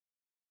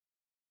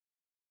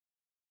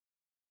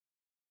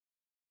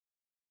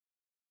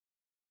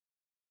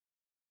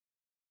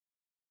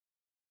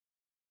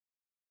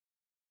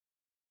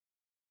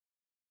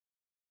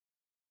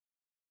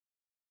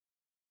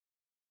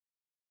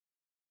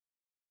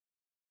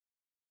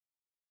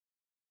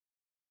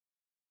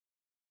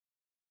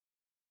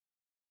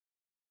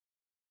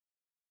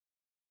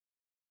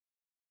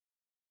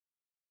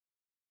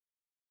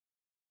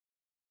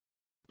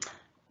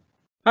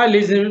Hi,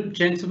 ladies and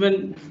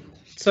gentlemen.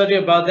 Sorry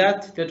about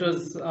that. That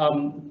was,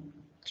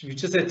 we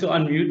just had to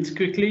unmute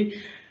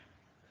quickly.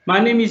 My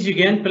name is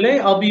Yugen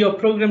Pillay. I'll be your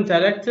program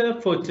director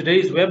for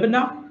today's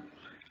webinar.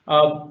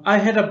 I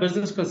head up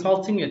business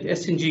consulting at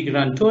S&G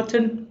Grant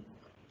Thornton.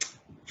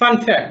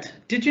 Fun fact,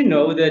 did you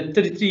know that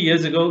 33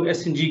 years ago,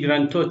 S&G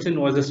Grant Thornton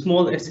was a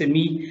small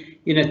SME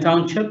in a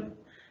township?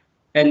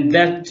 And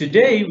that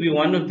today we're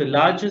one of the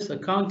largest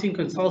accounting,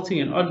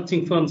 consulting, and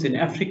auditing firms in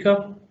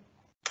Africa.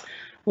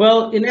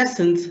 Well, in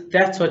essence,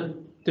 that's what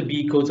the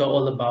B codes are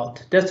all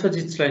about. That's what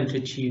it's trying to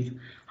achieve.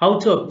 How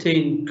to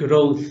obtain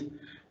growth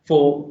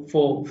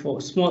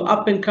for small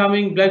up and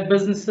coming Black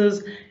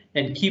businesses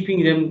and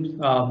keeping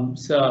them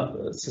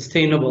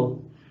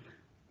sustainable.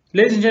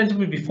 Ladies and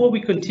gentlemen, before we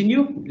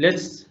continue,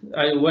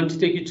 I want to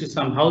take you to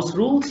some house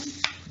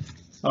rules.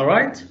 All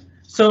right.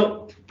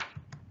 So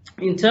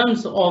in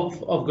terms of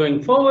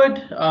going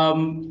forward,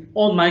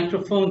 all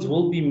microphones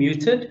will be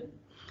muted.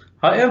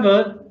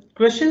 However,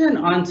 questions and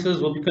answers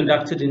will be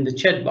conducted in the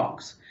chat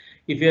box.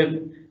 If you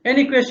have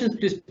any questions,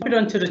 please put it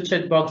onto the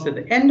chat box at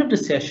the end of the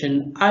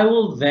session. I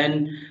will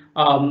then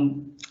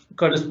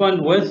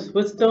correspond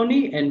with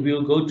Tony, and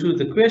we'll go through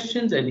the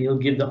questions and he'll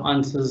give the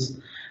answers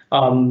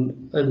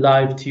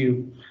live to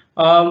you.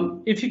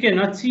 If you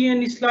cannot see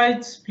any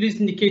slides, please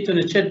indicate on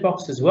the chat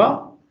box as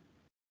well.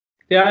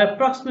 There are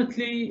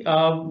approximately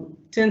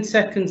 10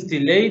 seconds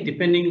delay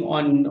depending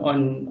on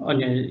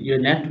your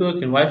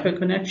network and Wi-Fi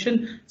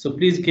connection. So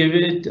please give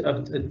it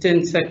a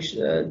 10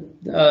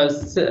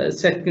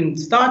 second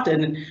start.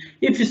 And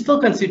if you still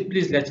can't see,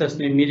 please let us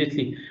know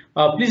immediately.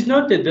 Please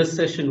note that this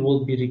session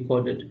will be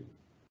recorded.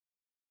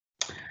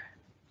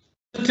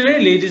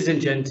 Today, ladies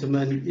and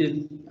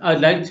gentlemen,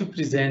 I'd like to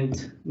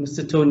present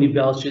Mr. Tony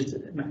Balshaw. It's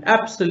an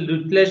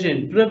absolute pleasure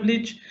and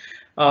privilege.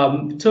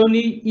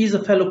 Tony is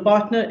a fellow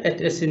partner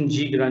at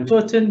S&G Grant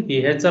Thornton.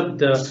 He heads up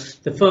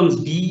the firm's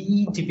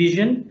BE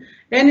division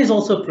and is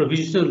also a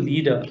provisional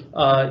leader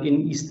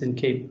in Eastern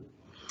Cape.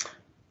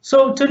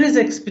 So Tony's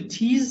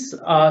expertise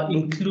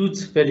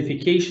includes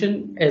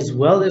verification as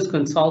well as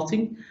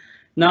consulting.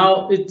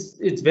 Now,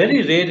 it's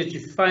very rare that you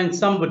find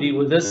somebody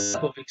with this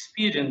type of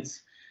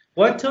experience.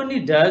 What Tony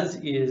does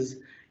is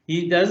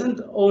he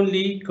doesn't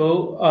only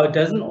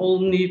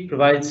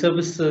provide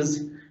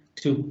services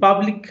to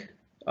public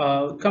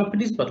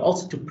companies, but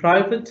also to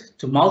private,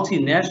 to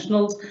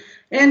multinationals,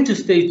 and to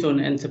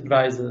state-owned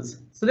enterprises.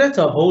 So that's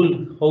a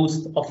whole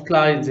host of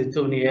clients that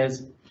Tony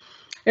has.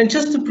 And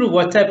just to prove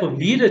what type of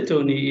leader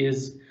Tony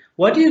is,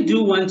 what do you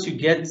do once you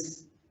get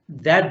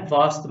that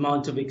vast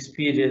amount of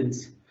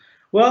experience?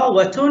 Well,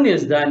 what Tony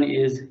has done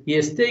is he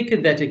has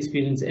taken that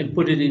experience and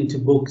put it into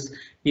books.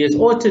 He has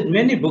authored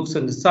many books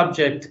on the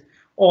subject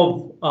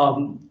of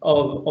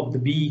the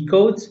BE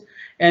codes.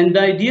 And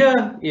the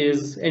idea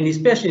is, and his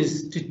passion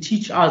is to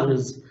teach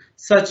others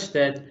such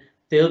that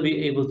they'll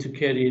be able to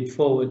carry it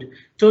forward.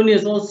 Tony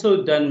has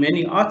also done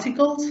many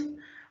articles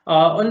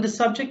on the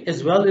subject,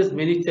 as well as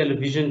many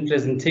television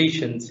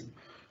presentations.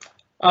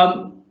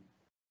 And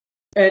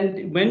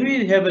when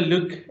we have a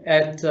look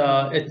at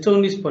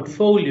Tony's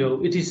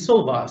portfolio, it is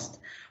so vast.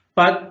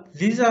 But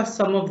these are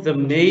some of the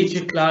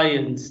major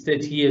clients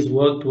that he has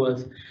worked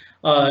with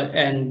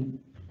and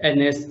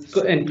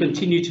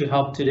continue to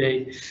help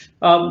today.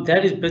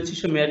 That is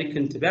British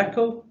American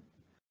Tobacco,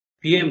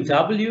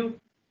 BMW,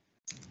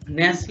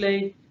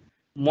 Nestle,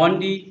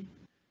 Mondi,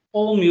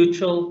 All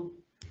Mutual,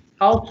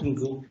 Alton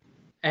Group,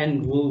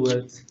 and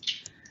Woolworths.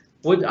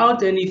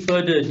 Without any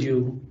further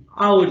ado,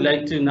 I would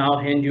like to now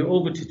hand you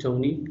over to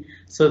Tony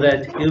so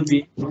that he'll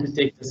be able to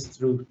take us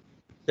through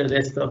the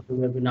rest of the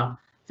webinar.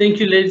 Thank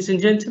you, ladies and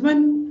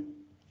gentlemen.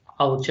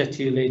 I will chat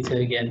to you later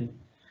again.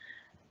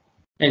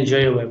 Enjoy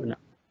your webinar.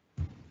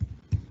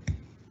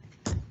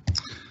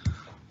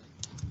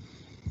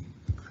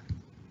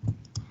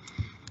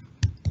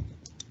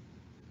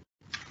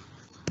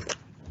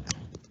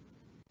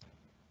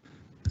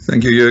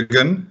 Thank you,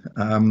 Jürgen.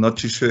 I'm not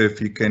too sure if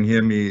you can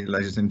hear me,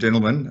 ladies and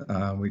gentlemen.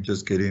 We're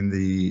just getting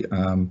the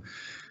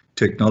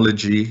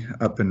technology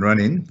up and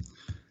running.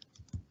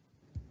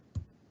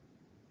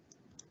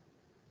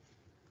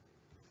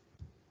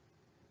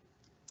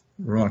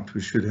 Right,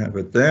 we should have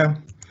it there.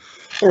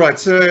 All right,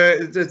 so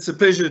it's a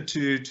pleasure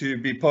to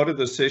be part of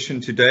the session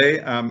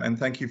today, and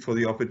thank you for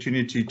the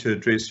opportunity to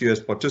address you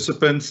as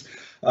participants,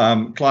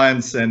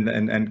 clients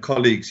and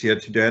colleagues here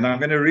today. And I'm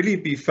going to really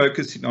be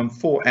focusing on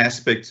 4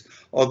 aspects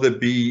of the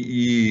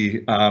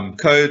BE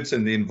codes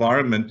and the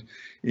environment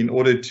in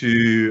order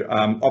to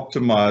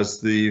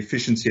optimize the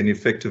efficiency and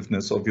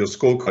effectiveness of your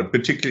scorecard,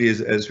 particularly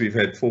as we've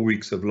had 4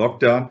 weeks of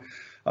lockdown.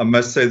 I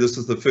must say this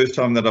is the first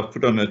time that I've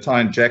put on a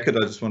tie and jacket.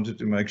 I just wanted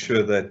to make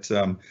sure that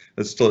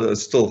it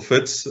still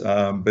fits,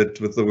 but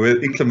with the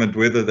inclement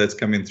weather that's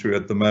coming through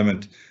at the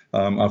moment,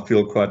 I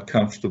feel quite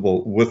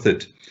comfortable with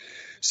it.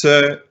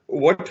 So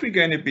what we're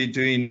going to be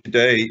doing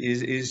today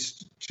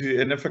is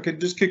to, and if I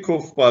could just kick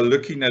off by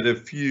looking at a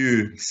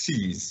few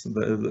C's,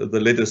 the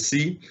letter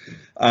C,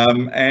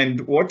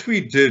 and what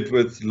we did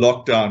with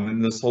lockdown,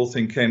 and this whole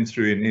thing came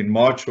through in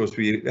March, was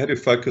we had to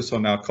focus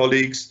on our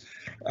colleagues,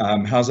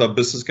 How's our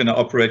business going to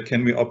operate?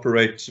 Can we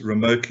operate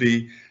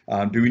remotely?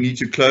 Do we need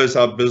to close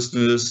our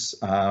business?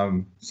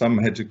 Some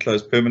had to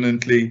close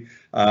permanently,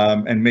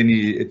 and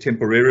many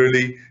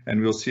temporarily.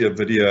 And we'll see a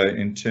video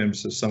in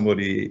terms of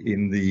somebody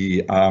in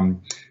the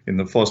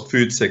fast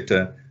food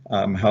sector,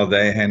 how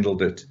they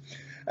handled it.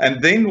 And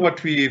then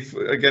what we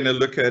are going to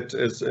look at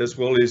as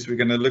well is we're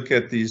going to look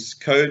at these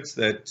codes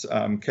that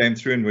came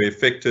through and were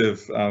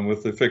effective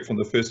with effect from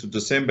the 1st of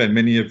December. And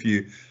many of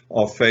you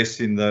are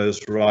facing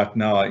those right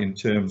now in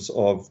terms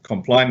of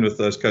complying with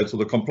those codes. So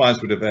the compliance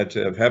would have had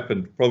to have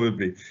happened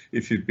probably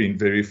if you've been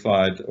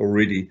verified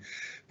already.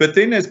 But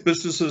then as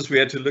businesses, we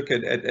had to look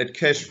at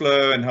cash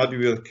flow and how do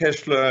we with cash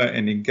flow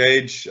and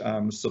engage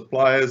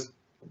suppliers,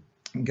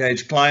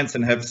 engage clients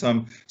and have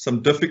some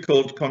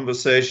difficult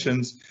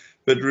conversations,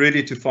 but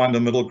really to find a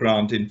middle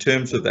ground in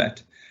terms of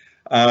that.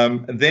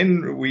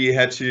 Then we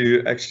had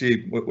to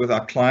actually, with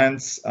our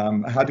clients,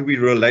 how do we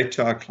relate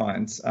to our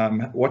clients?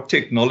 What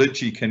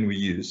technology can we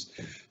use?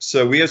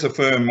 So we as a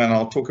firm, and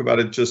I'll talk about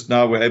it just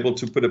now, we're able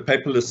to put a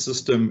paperless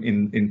system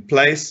in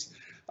place.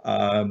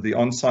 The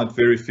on-site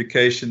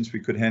verifications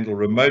we could handle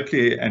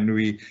remotely, and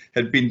we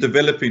had been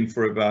developing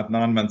for about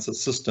 9 months a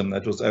system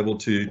that was able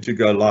to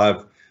go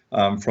live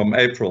from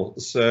April.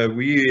 So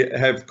we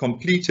have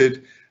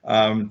completed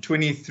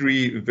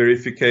 23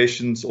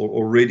 verifications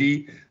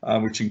already,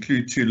 which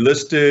include 2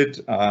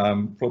 listed,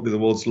 probably the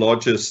world's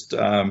largest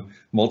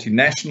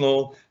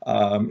multinational,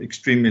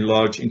 extremely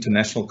large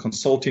international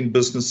consulting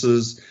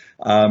businesses,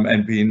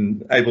 and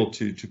being able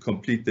to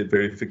complete their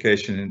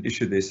verification and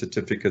issue their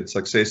certificate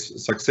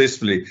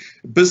successfully.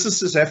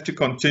 Businesses have to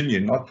continue,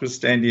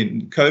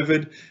 notwithstanding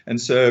COVID, and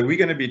so we're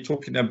going to be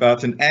talking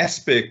about an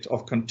aspect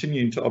of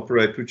continuing to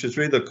operate, which is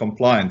really the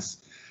compliance.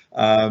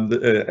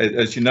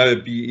 As you know,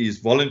 BE is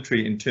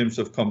voluntary in terms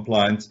of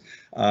compliance,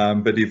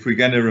 but if we're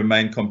going to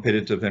remain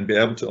competitive and be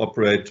able to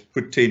operate,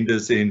 put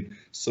tenders in,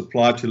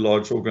 supply to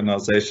large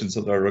organizations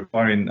that are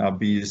requiring our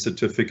BE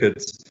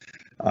certificates,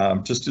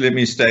 just to let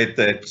me state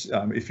that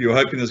if you're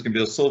hoping there's going to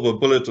be a silver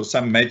bullet or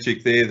some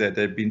magic there that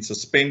they've been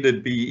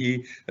suspended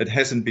BE, it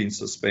hasn't been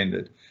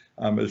suspended.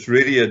 It's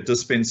really a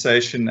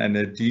dispensation and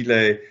a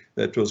delay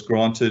that was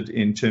granted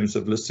in terms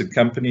of listed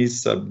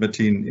companies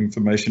submitting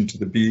information to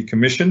the BE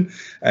Commission,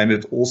 and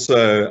it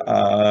also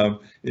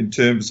in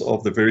terms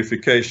of the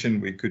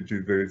verification, we could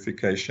do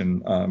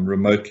verification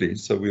remotely.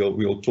 So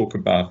we'll talk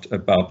about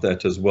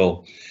that as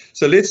well.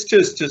 So let's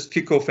just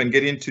kick off and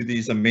get into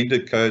these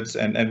amended codes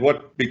and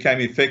what became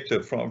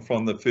effective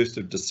from the 1st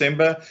of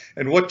December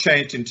and what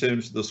changed in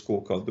terms of the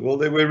scorecard. Well,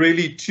 there were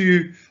really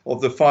 2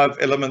 of the 5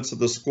 elements of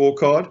the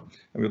scorecard.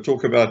 And we'll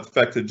talk about the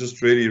fact that it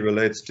just really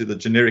relates to the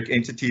generic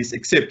entities,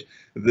 except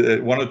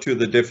 1 or 2 of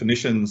the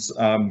definitions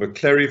were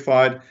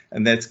clarified,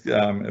 and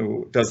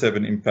that does have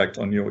an impact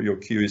on your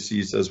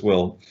QSEs as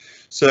well.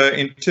 So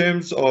in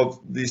terms of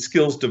the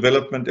skills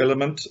development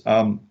element,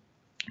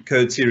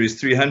 Code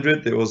Series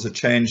 300, there was a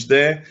change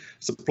there.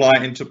 Supply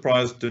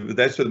enterprise,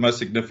 that's where the most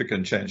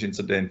significant change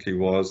incidentally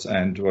was,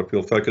 and what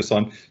we'll focus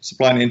on.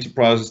 Supply and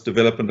enterprise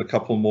development, a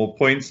couple more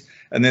points,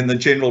 and then the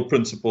general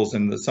principles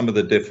and some of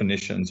the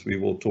definitions we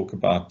will talk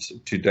about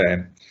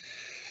today.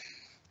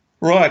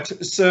 Right,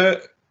 so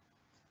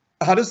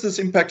how does this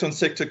impact on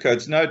sector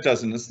codes? No, it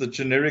doesn't. It's the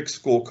generic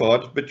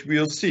scorecard, but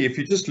we'll see if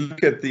you just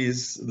look at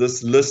this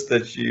list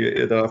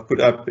that I've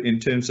put up in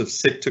terms of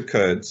sector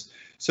codes.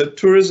 So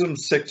tourism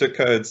sector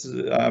codes,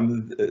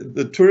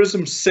 the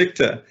tourism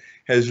sector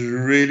has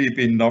really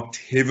been knocked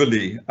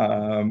heavily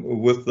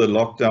with the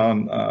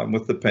lockdown,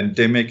 with the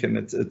pandemic and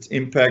its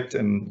impact.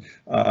 And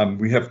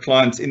we have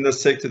clients in the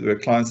sector. There were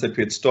clients that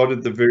we had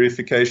started the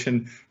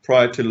verification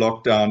prior to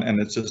lockdown,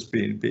 and it's just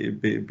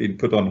been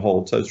put on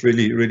hold. So it's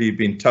really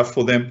been tough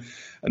for them.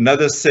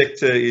 Another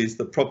sector is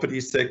the property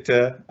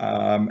sector,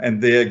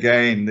 and there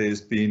again,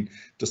 there's been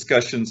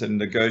discussions and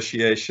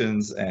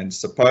negotiations and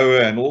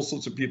SAPOA and all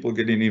sorts of people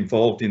getting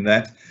involved in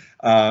that,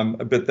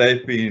 but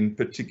they've been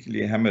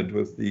particularly hammered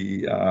with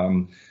the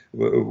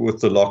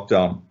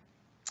lockdown.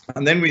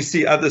 And then we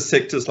see other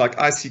sectors like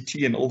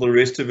ICT and all the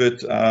rest of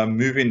it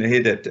moving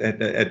ahead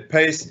at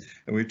pace.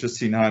 And we've just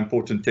seen how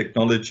important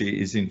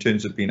technology is in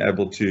terms of being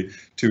able to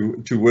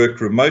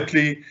work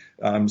remotely.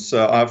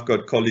 So I've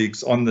got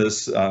colleagues on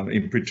this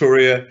in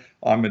Pretoria.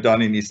 I'm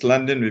down in East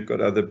London. We've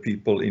got other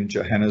people in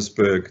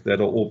Johannesburg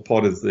that are all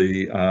part of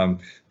the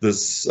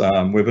this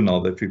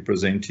webinar that we're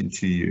presenting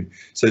to you.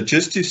 So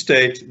just to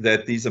state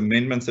that these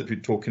amendments that we're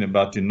talking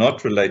about do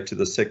not relate to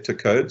the sector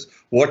codes.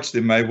 Watch,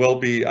 there may well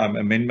be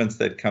amendments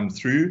that come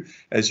through.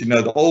 As you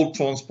know, the old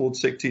transport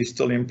sector is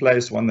still in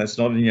place. One that's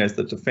not in here is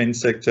the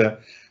defence sector,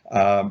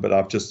 but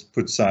I've just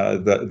put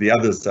the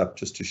others up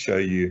just to show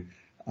you.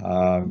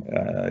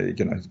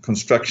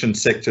 Construction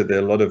sector, there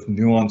are a lot of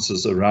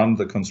nuances around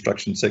the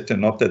construction sector,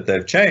 not that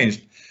they've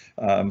changed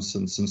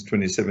since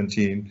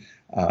 2017,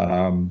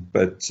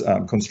 but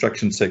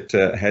construction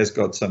sector has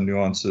got some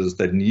nuances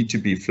that need to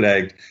be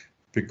flagged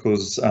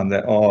because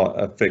they are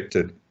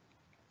affected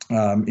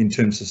in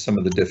terms of some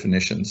of the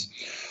definitions.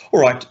 All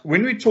right,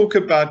 when we talk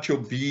about your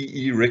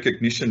BEE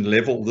recognition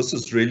level, this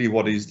is really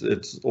what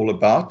it's all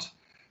about.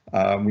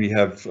 We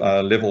have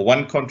level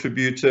 1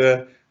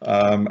 contributor,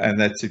 and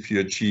that's if you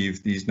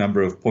achieve these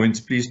number of points.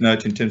 Please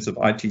note in terms of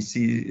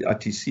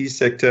ITC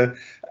sector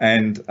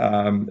and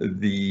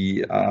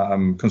the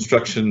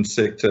construction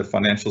sector,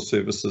 financial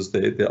services,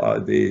 there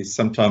are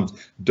sometimes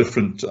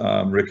different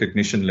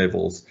recognition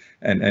levels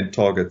and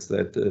targets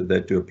that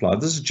do apply.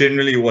 This is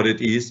generally what it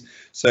is.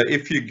 So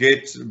if you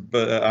get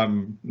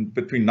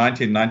between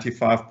 90 and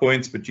 95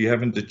 points, but you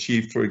haven't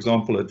achieved, for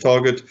example, a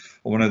target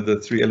or one of the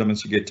 3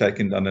 elements, you get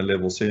taken down a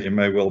level. So you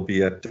may well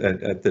be at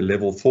the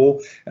level 4,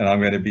 and I'm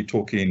going to be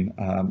talking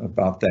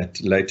about that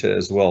later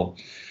as well.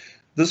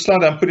 This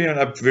slide I'm putting it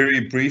up very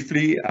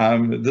briefly.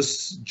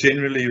 This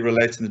generally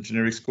relates in the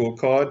generic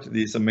scorecard.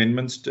 These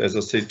amendments, as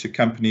I said, to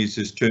companies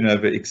whose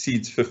turnover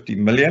exceeds 50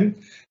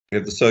 million. We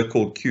have the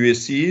so-called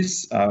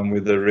QSEs, where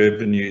the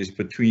revenue is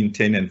between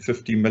 10 and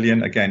 50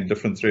 million. Again,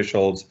 different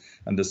thresholds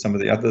under some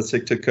of the other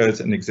sector codes,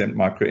 and exempt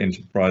micro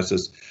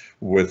enterprises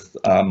with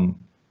a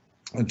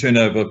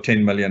turnover of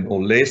 10 million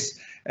or less.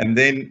 And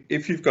then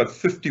if you've got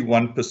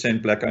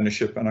 51% black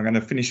ownership, and I'm going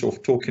to finish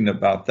off talking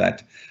about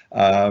that,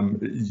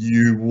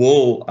 you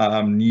will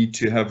need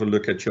to have a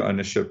look at your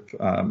ownership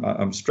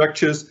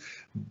structures.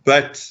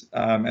 But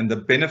and the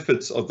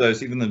benefits of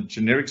those, even the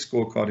generic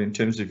scorecard in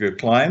terms of your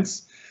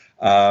clients.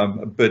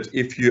 But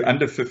if you're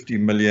under 50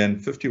 million,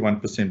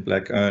 51%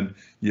 black owned,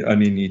 you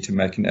only need to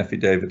make an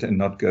affidavit and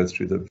not go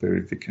through the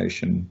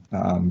verification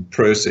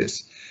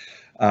process.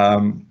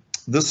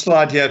 This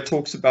slide here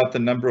talks about the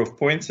number of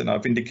points, and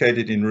I've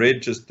indicated in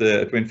red just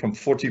it went from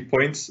 40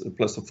 points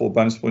plus the 4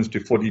 bonus points to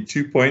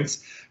 42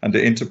 points under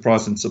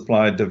enterprise and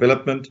supplier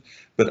development.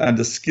 But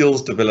under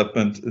skills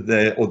development,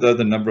 although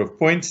the number of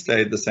points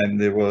stayed the same,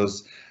 there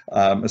was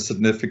a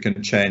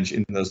significant change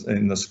in the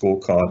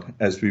scorecard,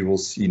 as we will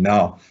see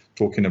now,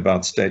 talking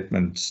about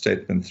statement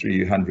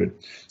 300.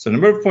 So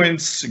number of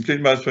points,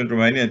 including bonus points,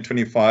 Romania at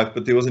 25,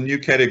 but there was a new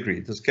category,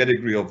 this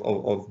category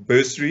of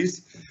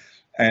bursaries.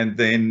 And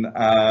then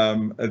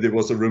there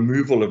was a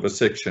removal of a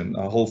section,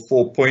 a whole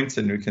 4 points,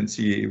 and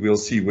we'll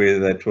see where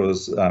that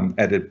was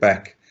added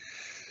back.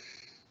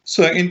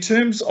 So in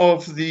terms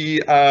of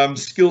the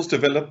skills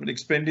development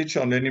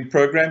expenditure on learning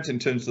programs, in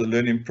terms of the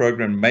learning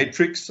program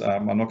matrix,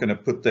 I'm not going to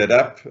put that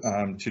up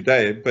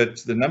today,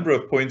 but the number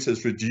of points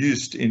is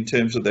reduced in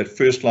terms of that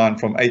first line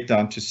from 8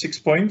 down to 6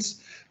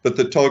 points, but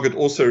the target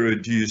also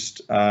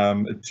reduced to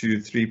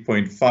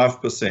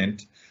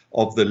 3.5%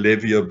 of the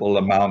leviable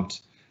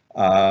amount.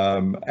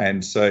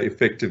 And so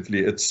effectively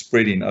it's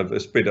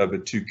spread over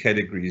 2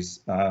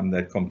 categories,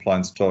 that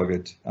compliance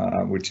target,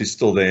 which is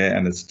still there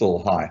and it's still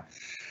high.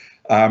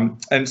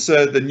 And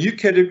so the new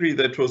category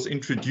that was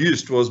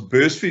introduced was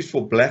bursaries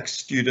for black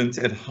students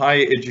at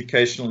higher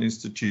educational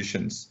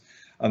institutions.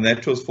 And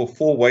that was for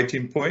 4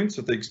 weighting points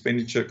with the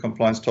expenditure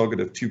compliance target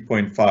of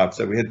 2.5.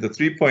 So we had the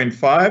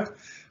 3.5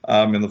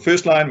 in the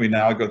first line. We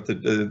now got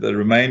the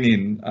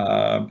remaining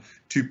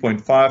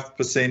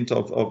 2.5%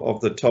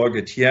 of the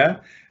target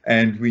here.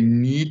 And we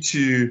need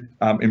to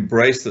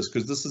embrace this,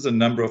 because this is a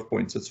number of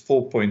points. It's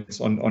 4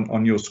 points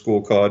on your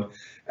scorecard.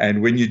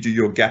 And when you do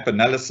your gap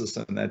analysis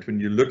and that,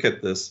 when you look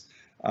at this,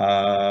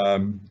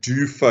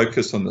 do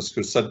focus on this,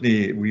 because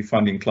suddenly we're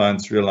finding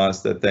clients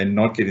realize that they're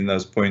not getting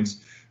those points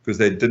because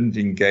they didn't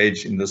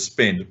engage in the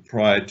spend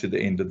prior to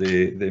the end of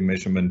their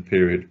measurement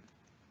period.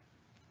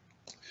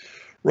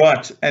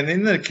 Right, and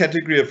in the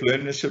category of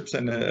learnerships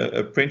and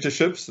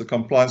apprenticeships, the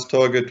compliance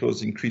target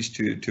was increased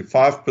to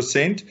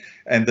 5%,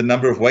 and the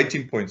number of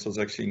weighting points was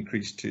actually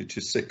increased to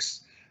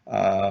 6.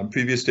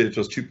 Previously it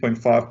was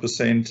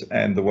 2.5%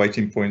 and the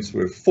weighting points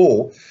were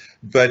 4,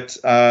 but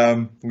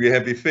we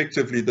have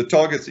effectively the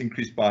targets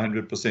increased by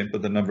 100%,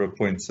 but the number of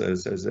points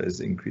has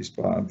increased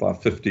by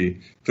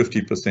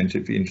 50%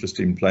 if you're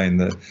interested in playing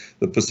the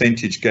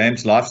percentage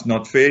games. Life's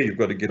not fair, you've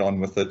got to get on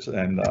with it,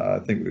 and I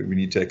think we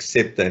need to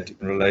accept that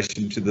in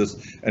relation to this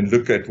and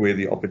look at where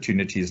the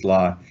opportunities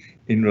lie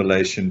in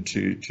relation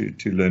to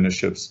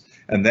learnerships,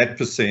 and that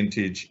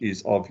percentage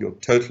is of your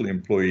total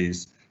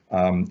employees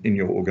in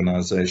your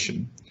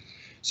organization.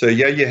 So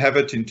yeah, you have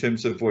it in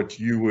terms of what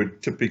you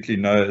would typically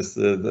know as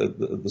the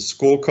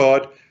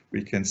scorecard.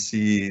 We can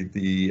see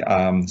the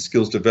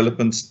skills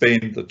development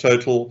spend, the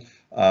total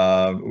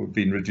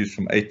been reduced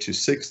from 8 to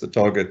 6, the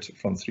target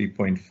from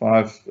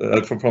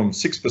 3.5 from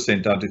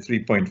 6% down to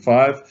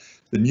 3.5.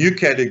 The new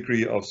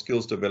category of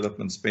skills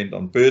development spend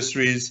on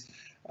bursaries,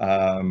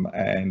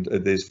 and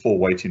there's 4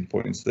 weighting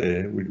points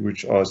there,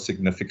 which are a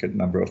significant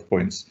number of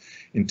points.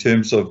 In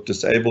terms of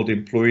disabled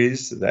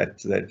employees, that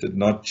did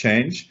not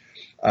change.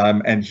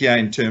 And here,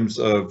 in terms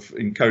of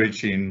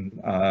encouraging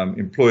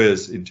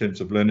employers, in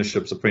terms of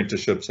learnerships,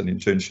 apprenticeships and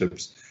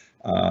internships,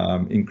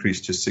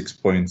 increased to 6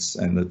 points,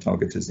 and the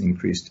target has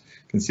increased.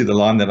 You can see the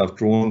line that I've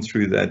drawn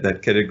through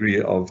that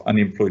category of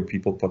unemployed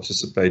people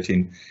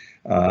participating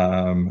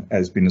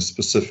has been a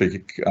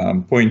specific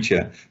point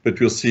here, but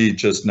we'll see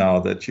just now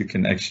that you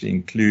can actually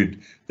include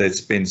that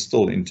spend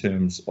still in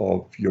terms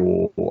of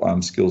your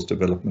skills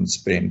development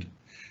spend.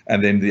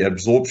 and then the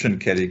absorption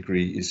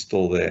category is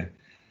still there.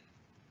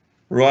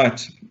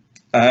 Right.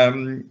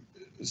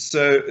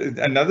 So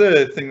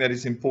another thing that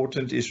is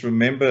important is,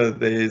 remember,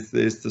 there's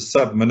the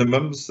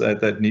sub-minimums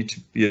that need to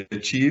be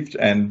achieved,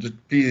 and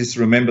please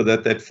remember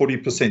that that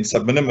 40%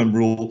 sub-minimum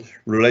rule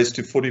relates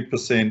to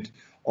 40%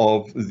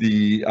 of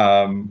the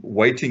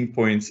weighting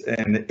points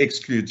and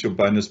excludes your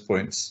bonus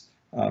points.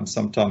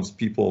 Sometimes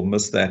people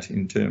miss that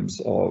in terms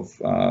of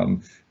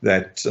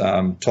that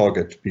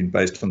target being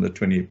based on the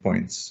 20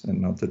 points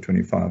and not the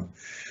 25.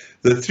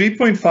 The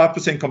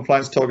 3.5%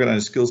 compliance target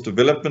on skills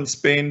development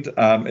spend,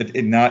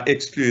 it now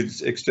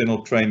excludes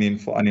external training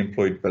for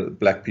unemployed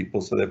black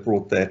people. So they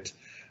brought that,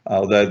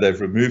 although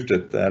they've removed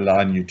it, they're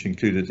allowing you to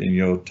include it in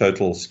your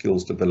total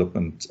skills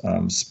development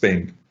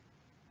spend.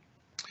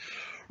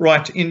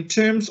 Right, in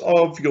terms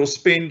of your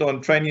spend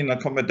on training and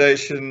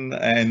accommodation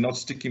and not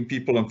sticking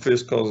people on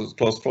first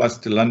class flights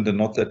to London,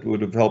 not that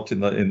would have helped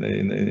in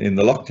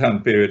the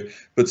lockdown period,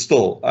 but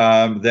still,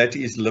 that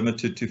is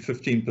limited to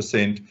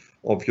 15%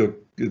 of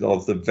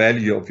the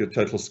value of your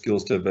total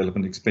skills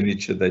development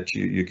expenditure that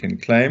you can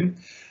claim.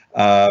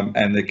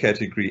 And the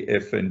category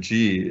F and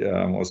G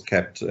was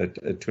capped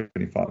at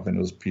 25, and it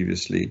was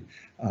previously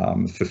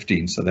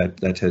 15, so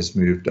that has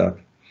moved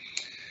up.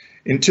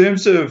 In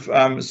terms of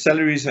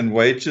salaries and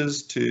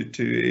wages to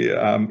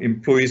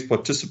employees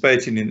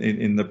participating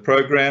in the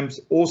programs,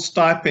 or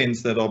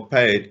stipends that are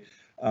paid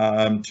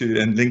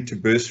and linked to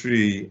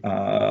bursary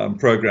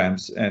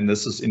programs, and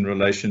this is in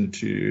relation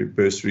to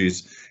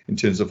bursaries in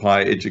terms of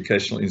higher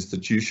educational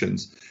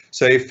institutions.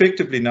 So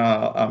effectively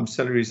now,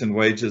 salaries and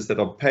wages that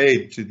are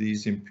paid to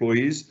these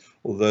employees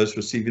or those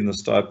receiving the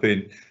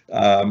stipend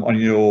on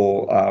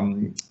your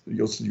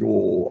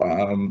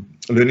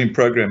learning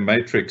program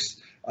matrix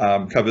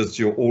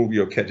covers all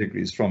your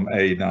categories from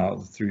A now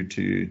through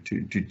to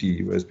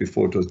D, whereas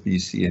before it was B,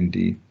 C, and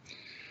D.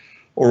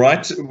 All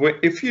right,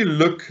 if you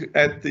look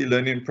at the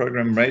learning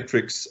program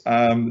matrix,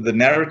 the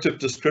narrative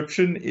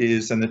description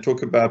is, and they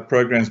talk about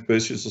programs,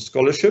 bursaries, or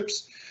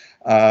scholarships.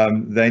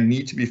 They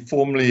need to be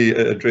formally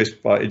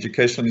addressed by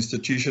educational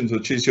institutions,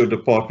 which is your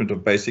Department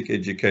of Basic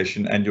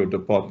Education and your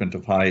Department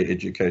of Higher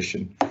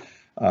Education.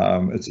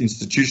 It's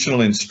institutional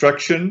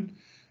instruction,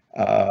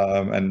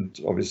 and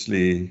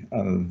obviously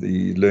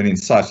the learning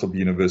sites will be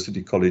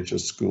university,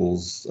 colleges,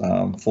 schools,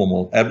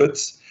 formal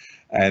ABITs.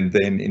 And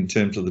then in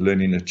terms of the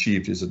learning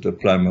achieved is a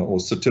diploma or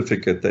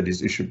certificate that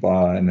is issued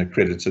by an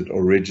accredited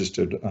or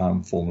registered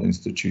formal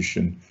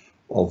institution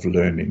of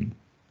learning.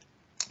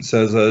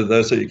 So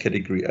those are your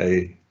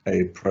category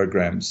A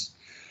programs.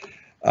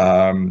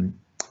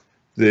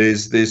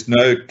 There's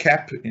no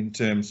cap in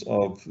terms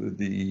of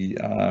the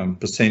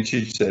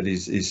percentage that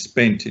is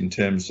spent in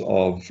terms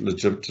of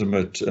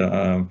legitimate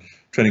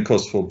training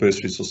costs for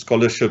bursaries or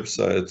scholarships.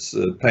 So it's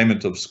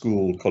payment of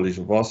school, college,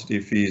 or varsity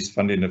fees,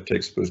 funding of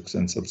textbooks,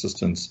 and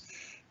subsistence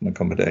and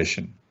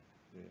accommodation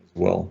as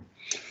well.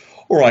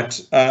 All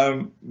right,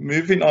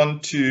 moving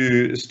on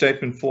to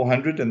Statement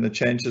 400 and the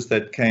changes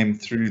that came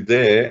through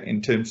there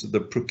in terms of the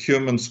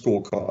procurement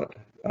scorecard.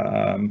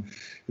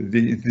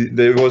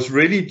 There was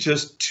really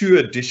just 2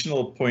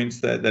 additional points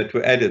that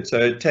were added. So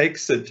it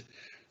takes it,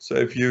 so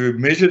if you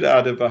measured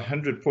out of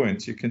 100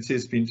 points, you can see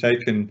it's been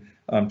taken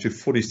to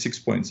 46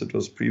 points. It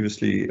was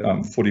previously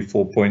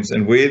 44 points.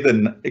 And where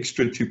the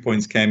extra 2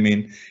 points came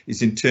in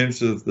is in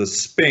terms of the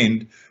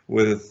spend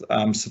with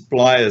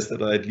suppliers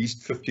that are at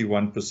least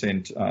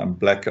 51%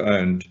 black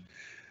owned.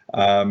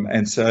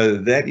 And so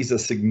that is a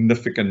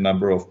significant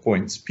number of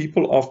points.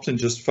 People often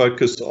just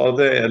focus, are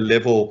they a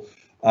level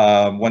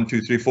 1,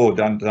 2, 3, 4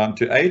 down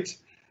to 8?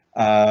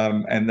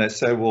 And they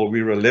say, well,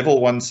 we're a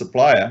level 1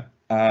 supplier.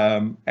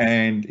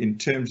 And in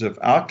terms of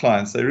our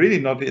clients, they're really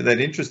not that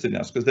interested in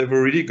us because they've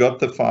already got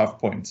the 5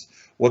 points.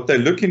 What they're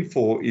looking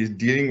for is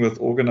dealing with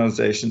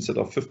organizations that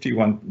are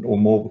 51 or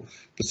more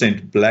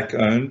 % black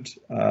owned.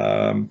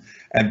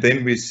 And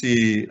then we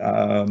see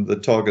the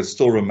target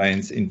still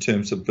remains in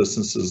terms of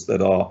businesses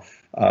that are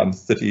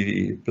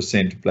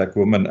 30% black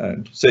women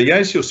owned. So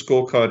here's your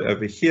scorecard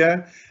over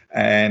here.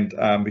 And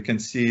we can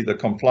see the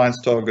compliance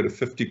target of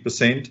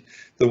 50%.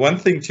 The one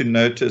thing to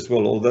note as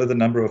well, although the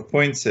number of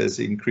points has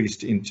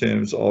increased in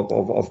terms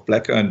of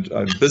black-owned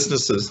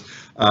businesses,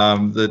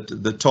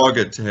 the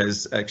target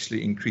has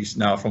actually increased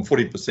now from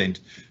 40%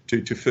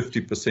 to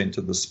 50%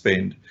 of the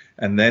spend.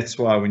 And that's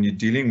why when you're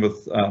dealing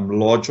with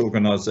large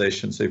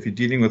organizations, so if you're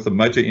dealing with the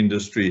motor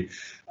industry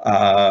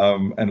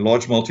and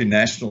large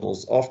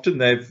multinationals, often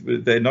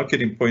they're not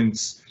getting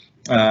points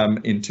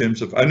in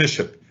terms of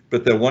ownership,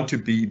 but they want to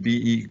be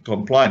BE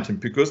compliant. And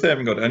because they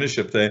haven't got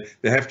ownership, they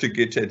have to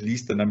get at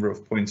least the number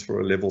of points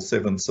for a level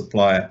 7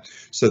 supplier.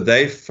 So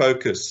they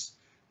focus,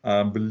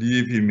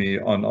 believe you me,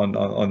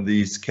 on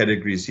these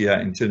categories here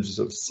in terms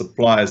of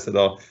suppliers that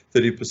are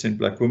 30%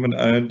 black women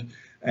owned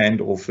and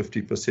or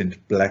 50%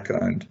 black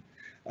owned.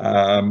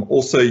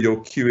 Also your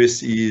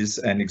QSEs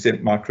and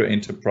exempt micro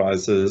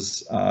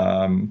enterprises,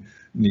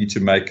 need to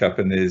make up,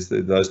 and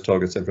those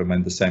targets have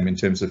remained the same in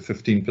terms of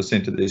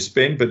 15% of their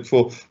spend. But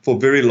for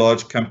very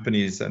large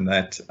companies and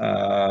that,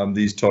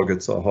 these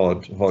targets are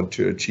hard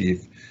to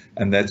achieve,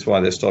 and that's why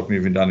they start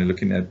moving down and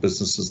looking at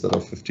businesses that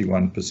are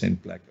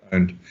 51% Black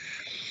owned.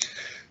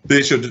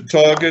 There's your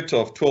target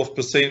of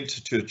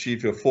 12% to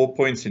achieve your 4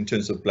 points in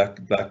terms of black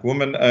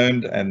woman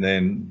owned, and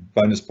then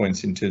bonus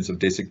points in terms of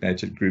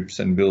designated groups.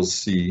 And we'll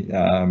see,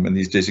 and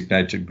these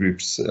designated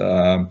groups,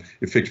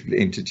 effectively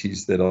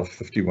entities that are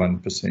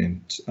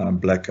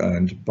 51% Black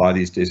owned by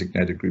these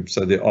designated groups.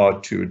 So there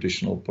are 2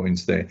 additional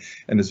points there.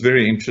 And it's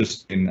very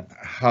interesting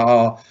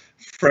how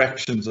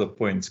fractions of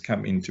points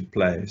come into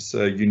play.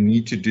 So you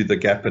need to do the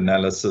gap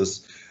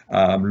analysis,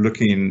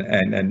 looking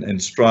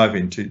and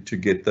striving to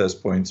get those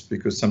points,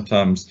 because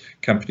sometimes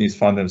companies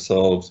find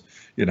themselves,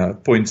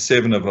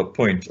 0.7 of a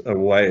point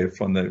away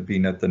from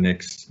being at the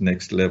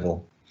next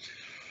level.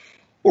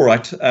 All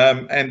right,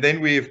 and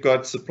then we've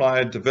got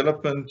supplier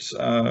development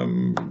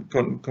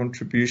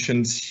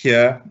contributions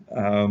here,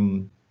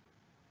 in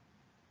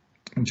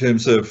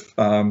terms of,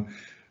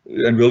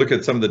 and we'll look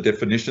at some of the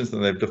definitions,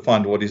 and they've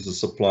defined what is a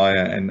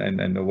supplier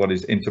and what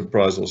is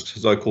enterprise, or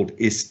so-called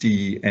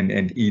SD and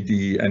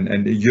ED,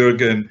 and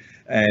Jurgen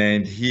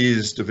and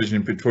his division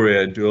in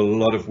Pretoria do a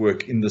lot of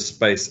work in the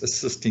space,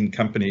 assisting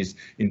companies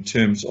in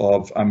terms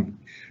of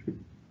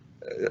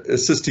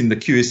assisting the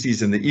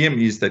QSEs and the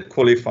EMEs that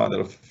qualify, that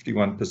are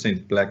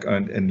 51% Black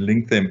owned, and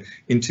link them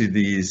into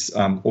these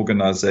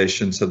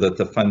organizations so that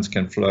the funds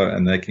can flow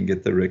and they can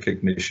get the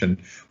recognition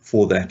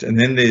for that. And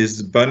then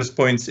there's bonus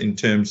points in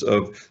terms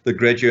of the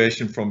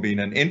graduation from being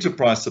an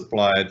enterprise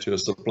supplier to a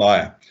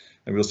supplier.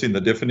 And we'll see in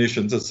the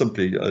definitions, it's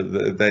simply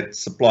that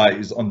supply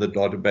is on the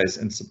database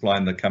and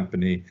supplying the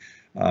company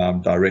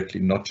directly,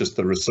 not just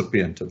the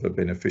recipient of a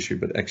beneficiary,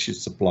 but actually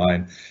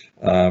supplying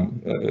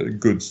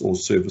goods or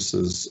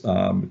services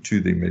to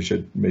the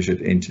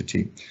measured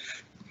entity.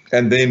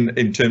 And then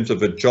in terms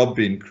of a job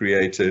being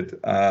created,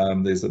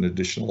 there's an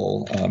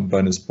additional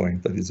bonus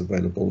point that is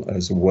available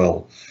as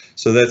well.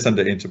 So that's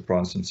under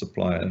enterprise and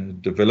supplier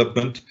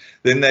development.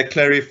 Then they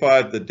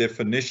clarified the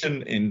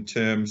definition in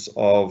terms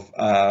of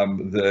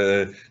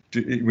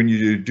when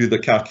you do the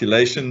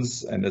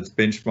calculations, and it's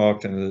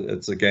benchmarked and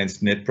it's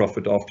against net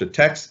profit after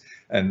tax,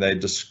 and they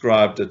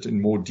described it in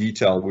more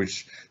detail,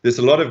 which there's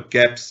a lot of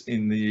gaps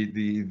in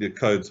the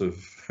codes of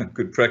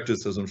good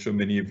practice, as I'm sure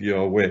many of you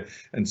are aware.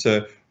 And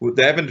so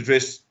they haven't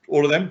addressed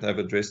all of them, they've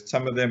addressed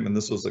some of them, and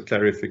this was a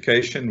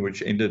clarification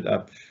which ended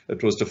up,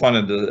 it was defined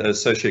under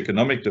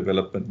socioeconomic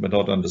development, but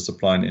not under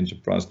supply and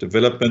enterprise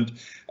development.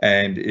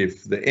 And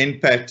if the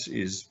NPAT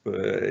is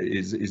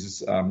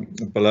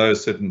below a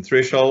certain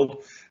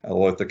threshold,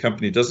 or if the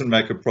company doesn't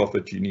make a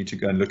profit, you need to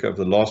go and look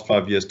over the last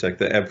 5 years, take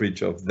the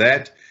average of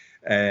that.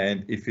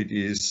 And if it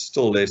is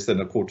still less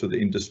than a quarter of the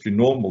industry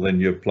norm, well,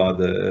 then you apply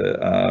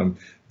the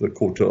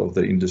quarter of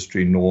the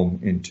industry norm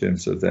in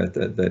terms of that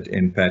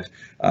NPAT.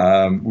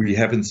 We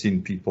haven't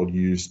seen people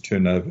use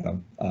turnover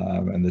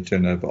and the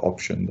turnover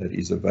option that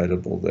is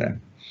available there.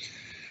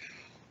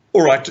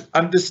 All right,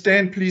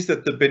 understand please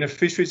that the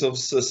beneficiaries of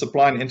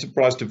supply and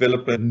enterprise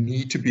development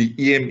need to be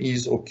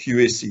EMEs or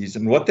QSEs.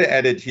 And what they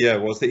added here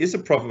was there is a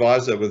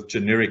proviso with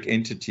generic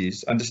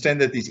entities. Understand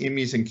that these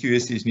EMEs and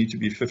QSEs need to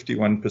be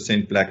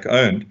 51% Black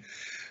owned.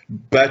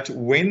 But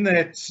when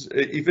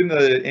even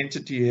the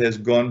entity has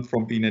gone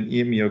from being an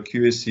EME or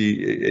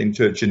QSE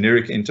into a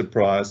generic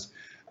enterprise,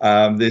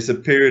 there's a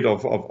period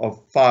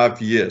of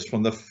 5 years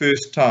from the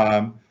first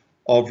time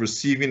of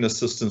receiving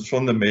assistance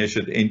from the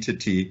measured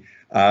entity.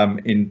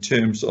 In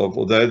terms of,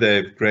 although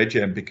they've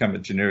graduated and become a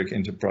generic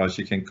enterprise,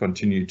 you can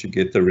continue to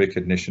get the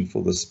recognition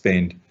for the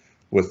spend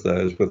with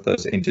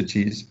those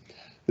entities.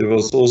 There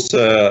was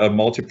also a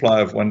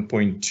multiplier of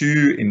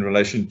 1.2 in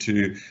relation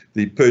to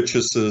the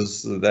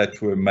purchases that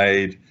were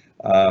made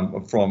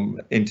from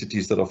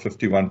entities that are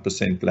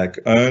 51% Black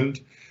owned.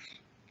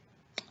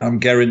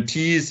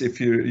 Guarantees,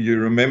 if you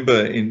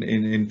remember,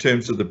 in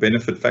terms of the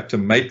benefit factor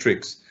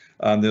matrix,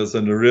 there's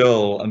a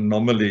real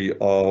anomaly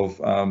of,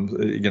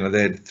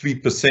 they had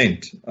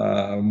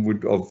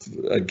 3% of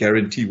a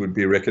guarantee would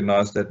be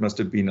recognized. That must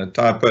have been a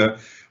typo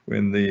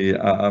when the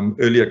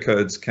earlier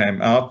codes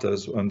came out,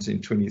 those ones in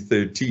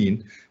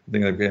 2013. I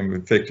think they became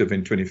effective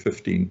in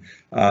 2015.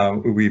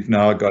 We've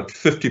now got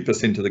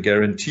 50% of the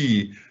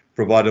guarantee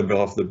provided on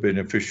behalf of the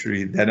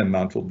beneficiary. That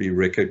amount will be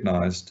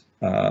recognized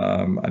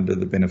under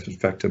the benefit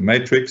factor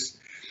matrix.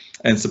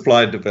 And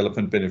supply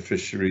development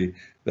beneficiary,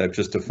 they've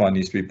just defined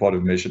needs to be part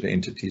of measured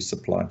entity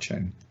supply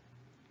chain.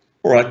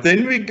 All right,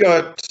 then we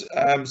got,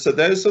 so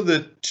those are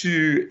the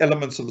 2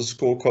 elements of the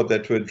scorecard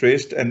that were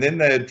addressed, and then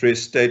they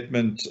addressed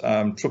statement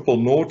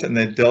 000, and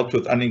they dealt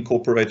with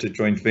unincorporated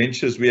joint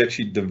ventures. We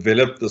actually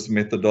developed this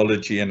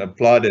methodology and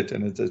applied it,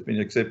 and it has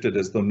been accepted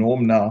as the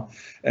norm now.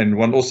 And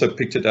one also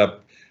picked it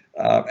up,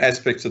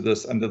 aspects of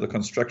this under the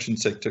construction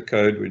sector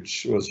code,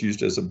 which was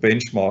used as a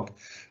benchmark.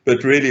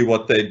 But really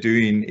what they're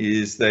doing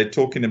is they're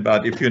talking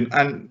about, if you're an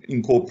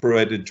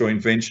unincorporated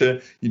joint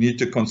venture, you need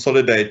to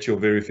consolidate your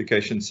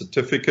verification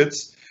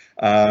certificates.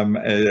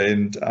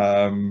 and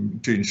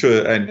to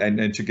ensure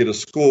and to get a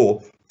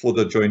score for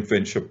the joint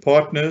venture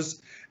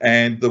partners.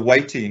 And the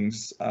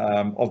weightings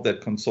of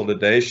that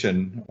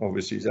consolidation,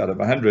 obviously is out of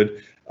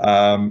 100,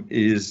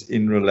 is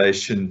in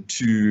relation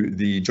to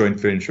the joint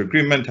venture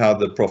agreement, how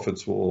the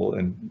profits will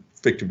and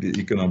effectively the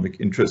economic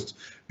interest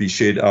be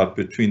shared out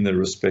between the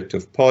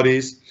respective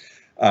parties.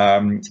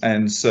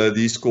 And so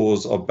these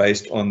scores are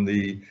based on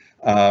the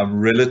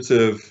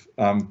relative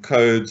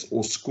codes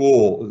or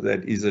score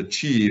that is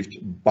achieved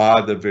by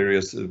the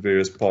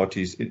various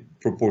parties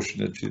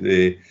proportionate to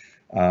their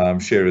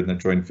share in the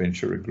joint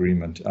venture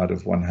agreement out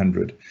of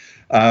 100.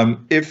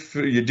 If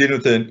you're dealing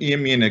with an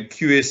EME and a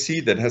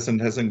QSC that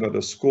hasn't got a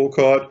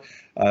scorecard,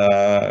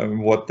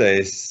 what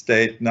they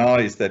state now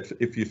is that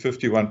if you're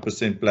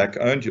 51% black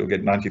owned, you'll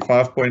get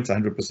 95 points,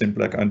 100%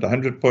 black owned,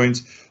 100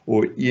 points,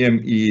 or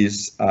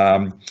EMEs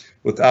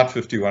without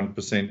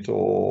 51%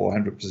 or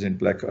 100%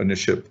 black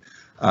ownership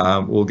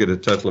will get a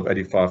total of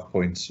 85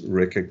 points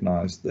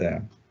recognized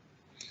there.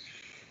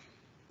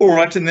 All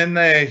right, and then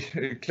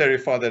they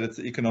clarify that it's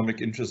the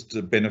economic interest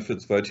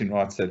benefits voting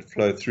rights that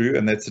flow through,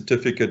 and that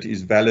certificate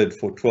is valid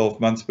for 12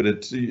 months. But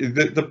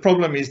the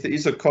problem is there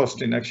is a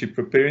cost in actually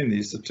preparing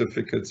these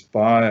certificates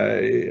by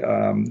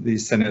the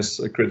SANES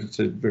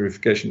accredited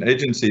verification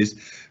agencies,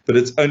 but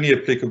it's only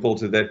applicable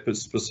to that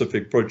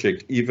specific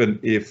project, even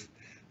if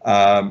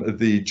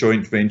the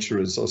joint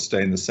venturers are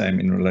staying the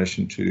same in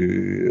relation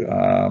to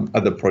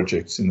other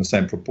projects in the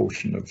same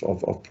proportion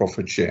of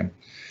profit share.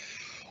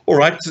 All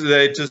right,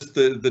 today just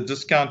the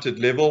discounted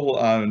level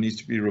needs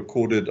to be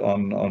recorded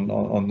on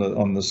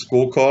the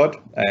scorecard,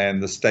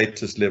 and the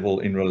status level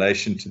in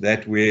relation to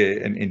that, where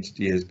an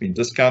entity has been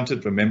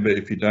discounted. Remember,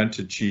 if you don't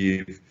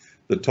achieve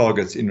the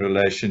targets in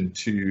relation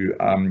to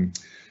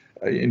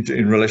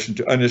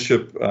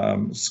ownership,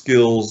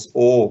 skills,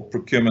 or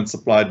procurement,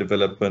 supply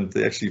development,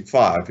 they're actually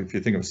 5. If you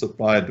think of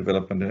supplier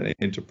development and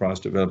enterprise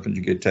development,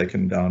 you get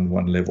taken down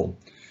 1 level.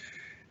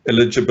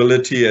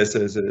 Eligibility as a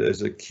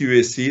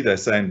QSC, they're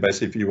saying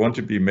basically if you want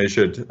to be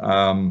measured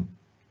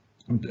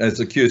as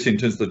a QSC in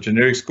terms of the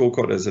generic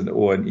scorecard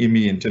or an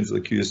EME in terms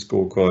of the QS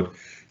scorecard,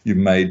 you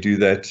may do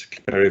that,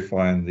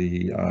 clarifying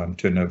the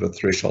turnover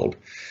threshold.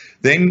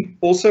 Then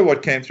also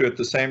what came through at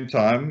the same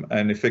time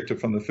and effective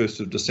from the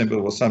 1st of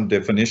December was some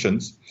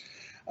definitions.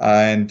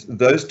 And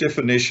those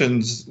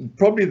definitions,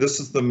 probably this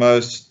is the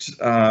most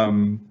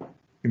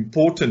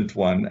important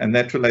one, and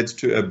that relates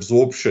to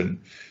absorption.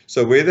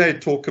 So where they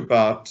talk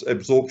about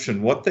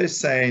absorption, what they're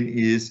saying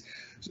is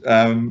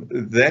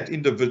that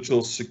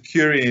individual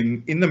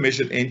securing in the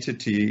measured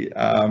entity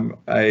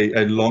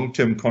a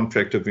long-term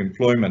contract of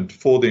employment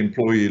for the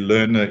employee,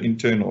 learner,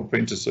 intern, or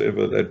apprentice,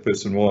 whoever that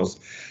person was.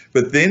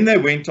 But then they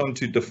went on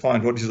to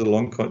define what is a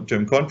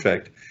long-term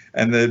contract.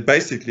 And then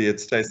basically it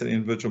states that an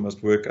individual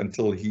must work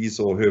until his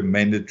or her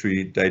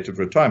mandatory date of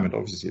retirement.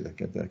 Obviously they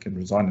can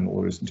resign and all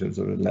the rest in terms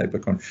of a labour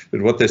contract.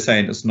 But what they're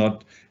saying is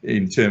not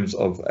in terms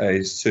of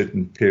a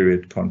certain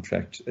period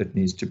contract. It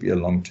needs to be a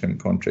long-term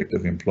contract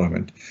of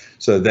employment.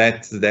 So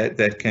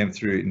that came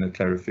through in the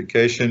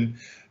clarification.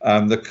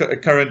 The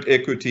current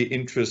equity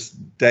interest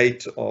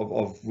date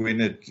of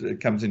when it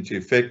comes into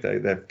effect,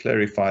 they've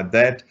clarified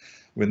that.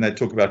 When they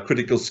talk about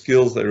critical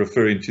skills, they're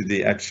referring to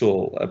the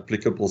actual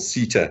applicable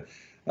CETA.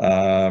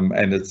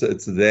 And it's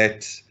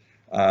that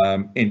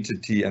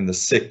entity and the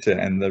sector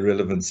and the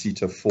relevant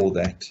CETA for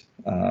that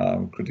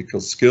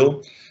critical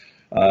skill.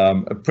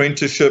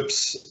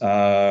 Apprenticeships,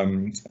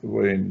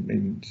 we're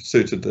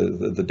inserted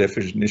the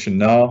definition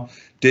now.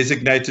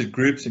 Designated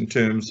groups in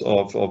terms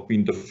of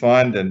being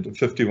defined, and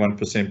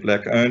 51%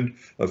 black owned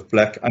of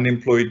black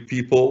unemployed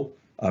people.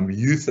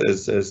 Youth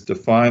as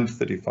defined,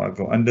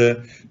 35 or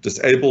under.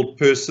 Disabled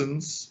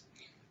persons,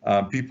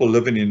 people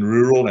living in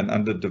rural and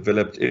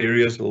underdeveloped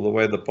areas. Well, the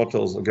way the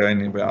potholes are going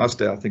in where I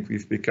stay, I think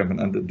we've become an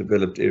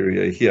underdeveloped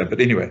area here.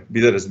 But anyway,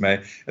 be that as it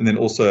may. And then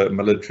also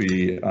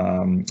military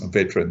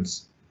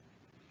veterans.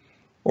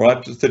 All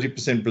right,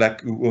 30%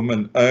 black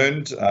woman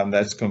owned.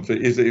 That's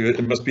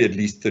it must be at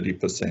least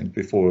 30%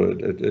 before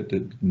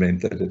it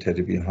meant that it had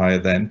to be higher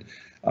than.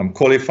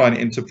 Qualifying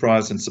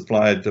enterprise and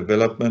supplier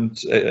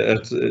development,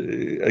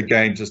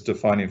 again, just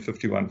defining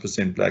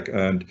 51% black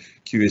owned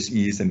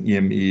QSEs and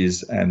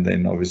EMEs, and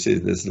then obviously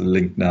there's a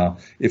link now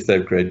if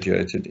they've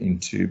graduated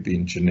into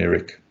being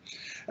generic.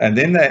 And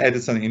then they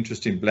added something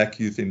interesting, black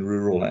youth in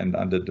rural and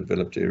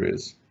underdeveloped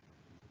areas.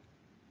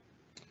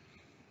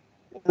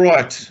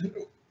 Right.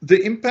 The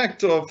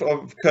impact of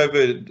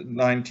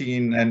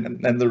COVID-19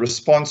 and the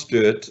response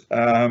to it,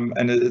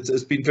 and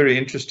it's been very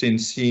interesting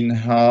seeing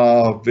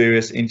how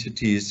various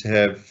entities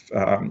have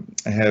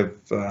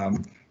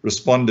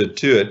responded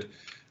to it.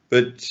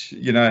 But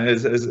you know,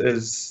 as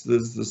there's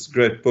this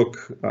great book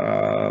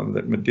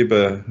that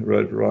Madiba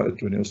wrote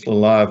right when he was still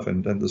alive,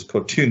 and this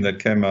cartoon that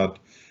came out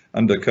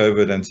under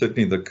COVID, and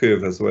certainly the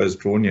curve as well as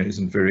drawn here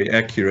isn't very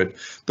accurate.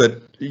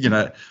 But you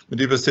know,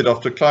 Madiba said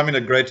after climbing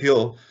a great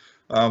hill,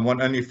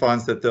 one only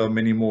finds that there are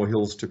many more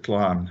hills to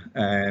climb,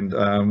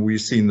 and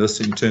we've seen this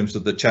in terms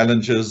of the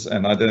challenges,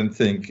 and I don't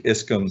think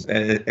Eskom's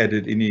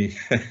added any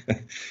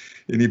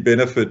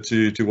benefit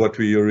to what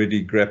we're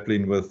already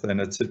grappling with, and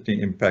it's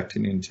certainly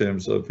impacting in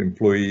terms of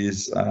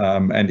employees,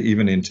 and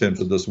even in terms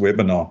of this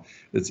webinar,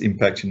 it's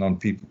impacting on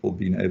people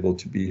being able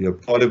to be a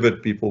part of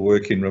it. People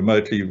working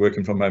remotely,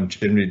 working from home,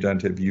 generally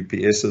don't have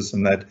UPSs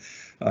and that.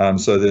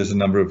 So there's a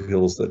number of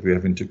hills that we're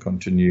having to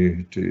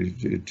continue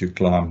to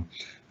climb.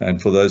 And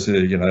for those who,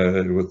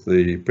 with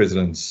the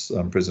President's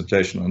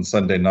presentation on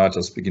Sunday night, I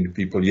was speaking to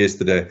people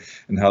yesterday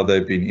and how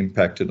they've been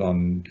impacted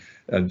on,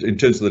 in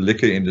terms of the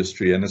liquor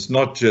industry. And it's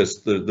not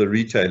just the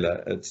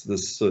retailer, it's the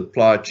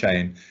supply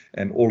chain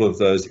and all of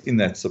those in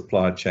that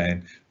supply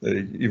chain,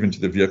 even to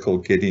the vehicle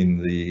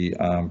getting the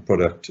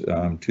product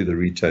to the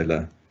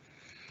retailer.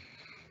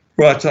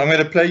 Right, I'm going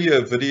to play you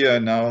a video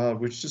now,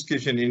 which just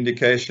gives you an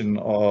indication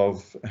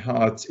of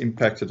how it's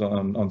impacted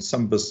on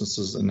some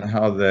businesses and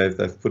how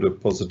they've put a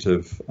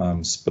positive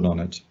spin on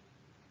it.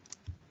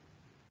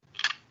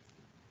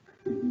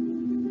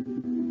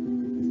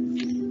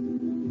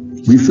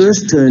 We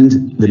first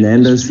turned the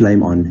Nando's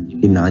flame on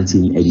in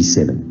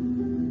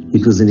 1987.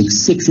 It was an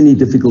exceptionally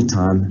difficult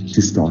time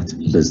to start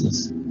a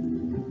business.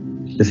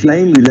 The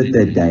flame we lit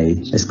that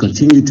day has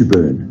continued to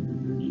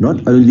burn,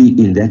 not only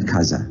in that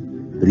casa,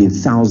 but in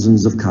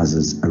thousands of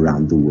casas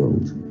around the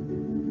world.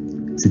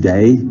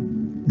 Today,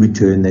 we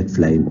turn that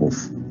flame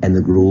off and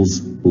the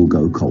grills will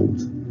go cold.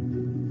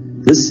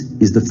 This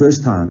is the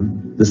first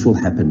time this will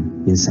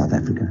happen in South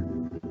Africa.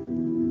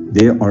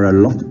 There are a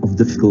lot of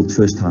difficult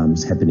first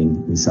times happening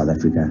in South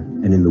Africa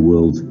and in the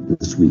world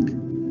this week.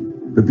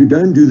 But we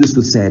don't do this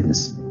with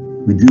sadness.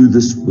 We do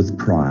this with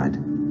pride,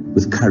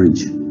 with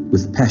courage,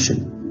 with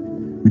passion.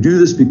 We do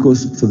this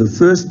because for the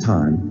first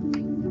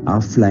time,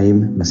 our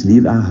flame must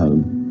leave our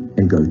home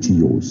and go to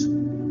yours,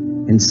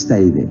 and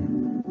stay there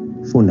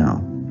for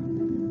now.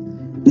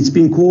 It's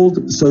been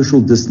called social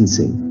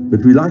distancing,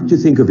 but we like to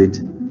think of it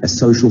as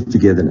social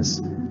togetherness,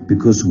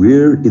 because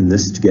we're in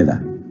this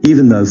together,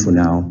 even though for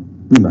now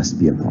we must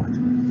be apart.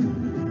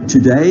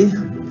 Today,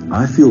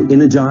 I feel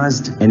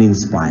energized and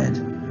inspired.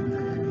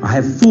 I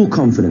have full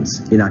confidence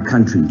in our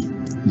country,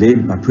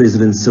 led by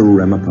President Cyril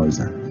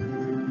Ramaphosa,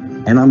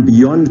 and I'm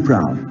beyond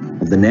proud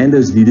of the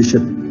Nando's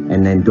leadership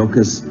and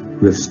Nandokas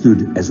who have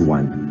stood as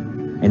one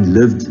and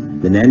lived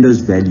the Nando's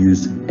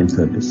values and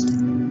purpose.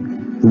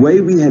 The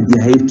way we have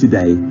behaved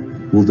today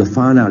will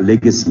define our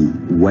legacy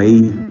way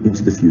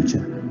into the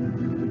future.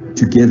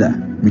 Together,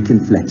 we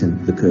can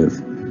flatten the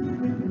curve.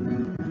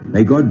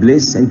 May God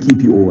bless and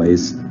keep you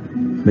always.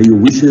 May your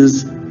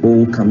wishes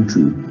all come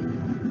true.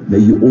 May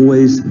you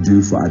always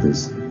do for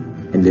others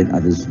and let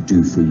others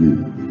do for you.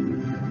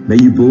 May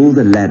you build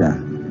a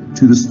ladder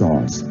to the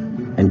stars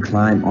and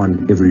climb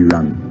on every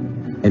rung,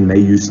 and may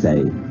you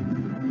stay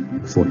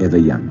forever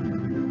young.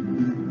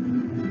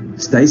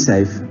 Stay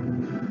safe,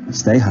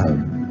 stay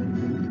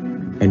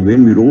home, and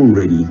when we're all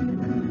ready,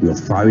 we'll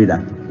fire it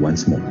up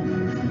once more.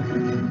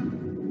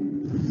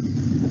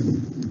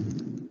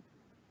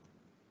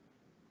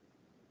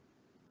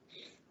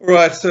 All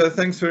right, so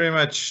thanks very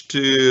much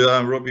to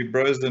Robbie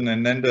Brosen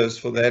and Nando's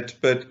for that.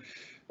 But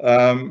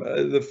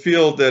the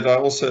field that I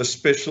also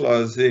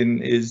specialize in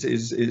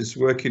is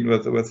working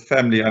with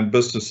family-owned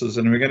businesses,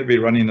 and we're going to be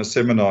running a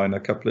seminar in a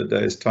couple of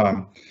days'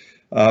 time.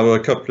 Or a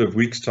couple of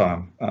weeks'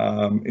 time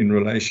in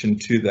relation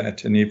to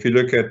that. And if you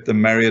look at the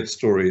Marriott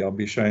story, I'll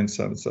be showing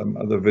some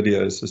other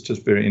videos. It's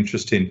just very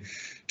interesting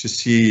to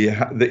see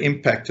the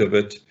impact of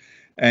it,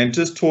 and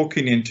just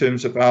talking in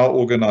terms of our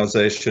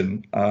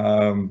organization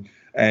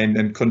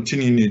and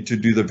continuing to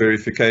do the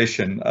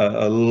verification.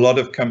 A lot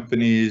of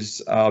companies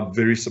are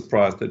very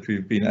surprised that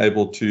we've been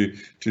able to,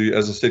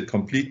 as I said,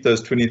 complete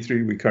those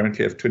 23. We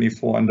currently have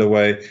 24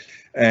 underway,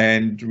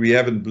 and we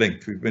haven't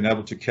blinked. We've been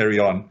able to carry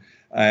on.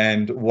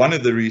 And one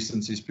of the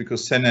reasons is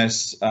because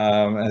SANAS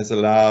has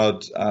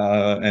allowed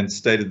and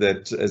stated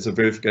that as a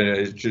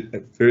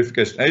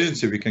verification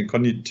agency, we can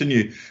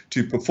continue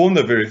to perform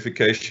the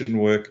verification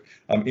work,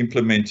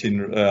 implementing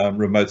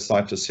remote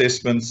site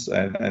assessments,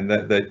 and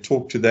that they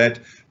talk to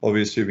that.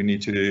 Obviously, we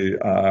need to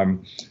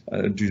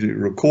do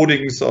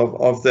recordings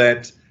of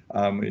that,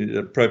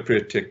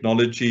 appropriate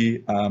technology,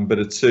 but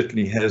it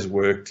certainly has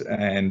worked,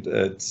 and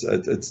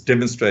it's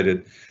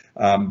demonstrated.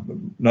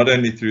 Not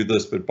only through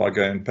this, but by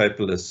going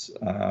paperless.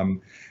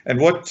 And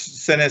what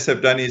SANAS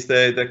have done is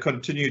they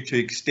continue to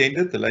extend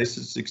it. The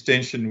latest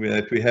extension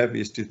that we have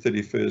is to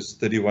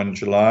 31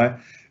 July,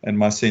 and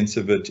my sense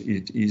of it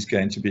is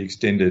going to be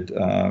extended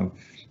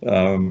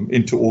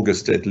into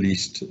August at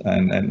least,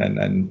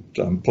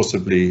 and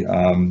possibly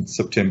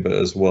September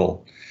as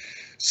well.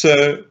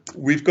 So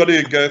we've got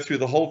to go through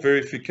the whole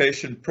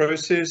verification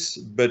process,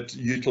 but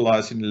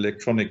utilizing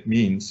electronic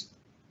means.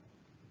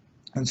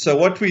 And so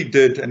what we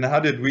did, and how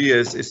did we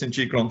as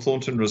SNG Grant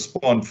Thornton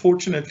respond?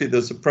 Fortunately,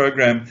 there's a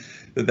program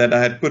that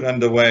I had put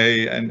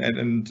underway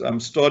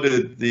and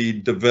started the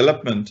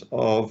development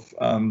of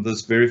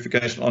this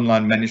verification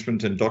online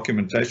management and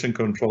documentation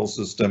control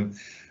system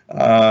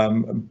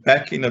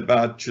back in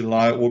about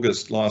July,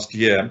 August last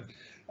year.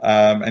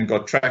 and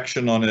got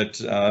traction on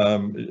it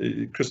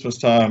Christmas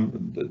time,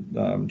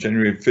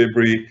 January,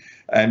 February,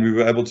 and we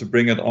were able to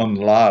bring it on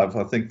live,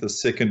 I think the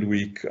second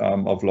week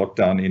of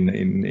lockdown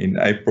in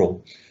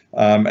April.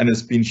 And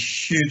it's been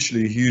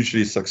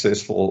hugely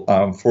successful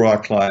for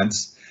our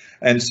clients.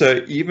 And so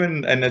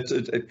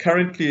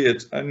currently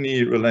it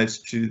only relates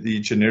to the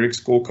generic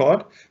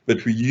scorecard,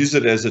 but we use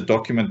it as a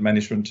document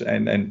management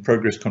and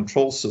progress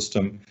control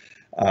system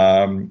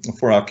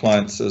for our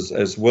clients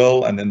as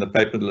well, and then the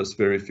paperless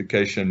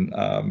verification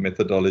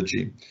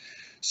methodology.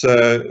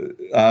 So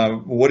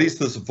what is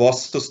this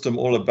VOS system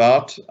all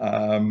about,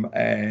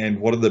 and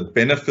what are the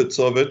benefits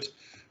of it?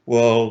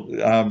 Well,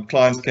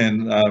 clients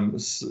can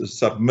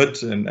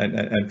submit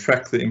and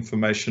track the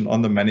information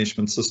on the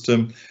management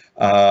system.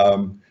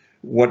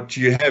 What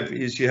you have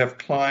is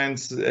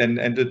clients, and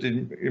it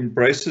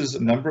embraces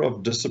a number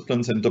of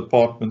disciplines and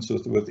departments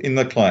within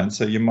the client.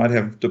 So you might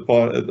have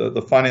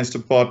the finance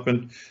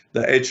department,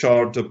 the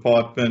HR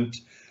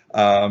department,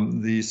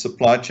 the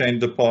supply chain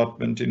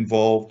department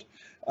involved.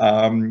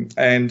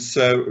 And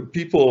so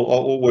people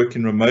are all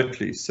working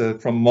remotely. So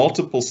from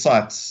multiple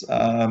sites,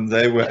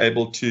 they were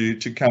able to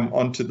come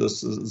onto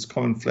this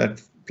common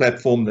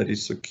platform that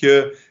is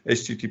secure,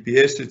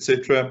 HTTPS,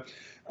 etc.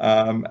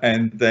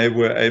 And they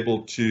were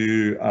able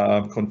to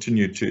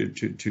continue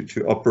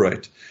to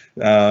operate.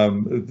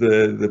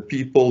 The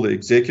people, the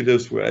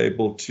executives were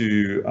able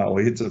to,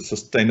 or heads of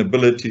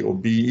sustainability or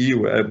BE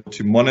were able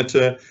to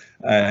monitor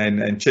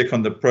and check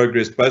on the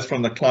progress, both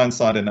from the client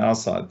side and our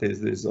side.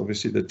 There's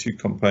obviously the two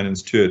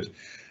components to it.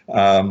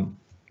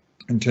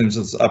 In terms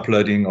of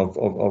uploading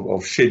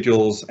of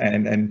schedules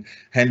and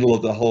handle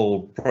the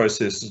whole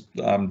process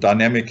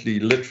dynamically,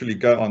 literally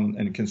go on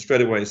and can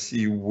straight away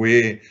see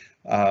where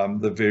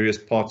the various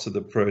parts of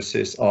the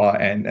process are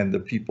and the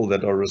people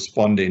that are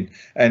responding.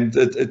 And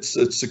it's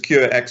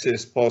secure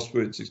access,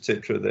 passwords,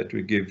 etc. that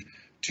we give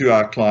to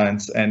our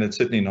clients, and it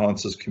certainly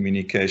enhances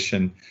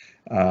communication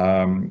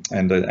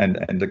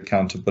and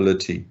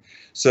accountability.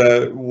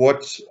 So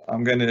what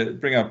I'm going to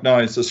bring up now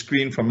is a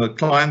screen from a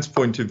client's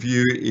point of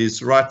view,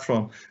 is right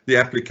from the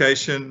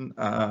application,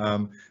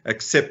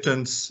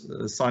 acceptance,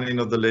 signing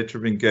of the letter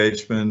of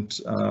engagement,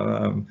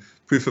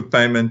 proof of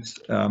payment.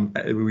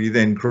 We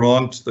then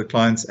grant the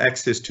clients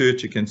access to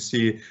it. You can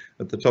see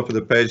at the top of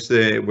the page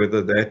there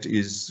whether that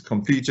is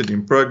completed,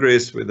 in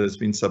progress, whether it's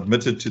been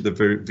submitted to the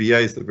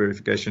VAs, the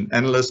verification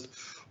analyst,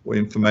 or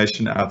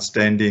information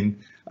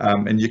outstanding.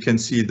 And you can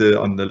see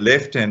on the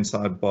left-hand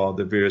sidebar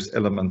the various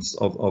elements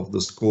of the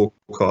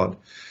scorecard.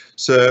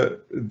 So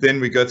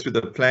then we go through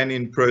the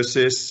planning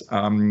process,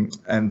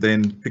 and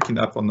then picking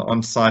up on the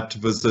on-site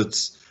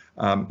visits,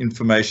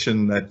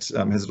 information that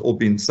has all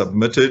been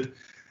submitted,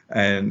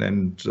 and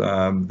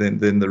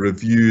then the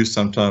review.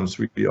 Sometimes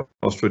we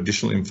ask for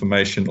additional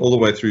information all the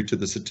way through to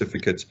the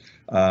certificate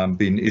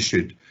being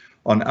issued.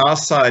 On our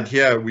side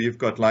here, we've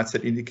got lights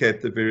that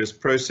indicate the various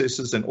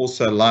processes, and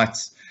also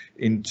lights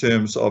in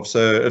terms of,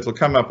 so it'll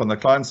come up on the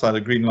client side, a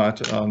green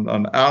light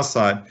on our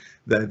side,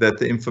 that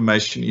the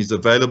information is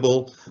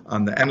available,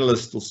 and the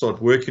analyst will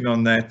start working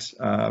on that.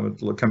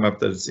 It'll come up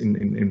that it's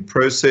in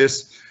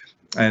process,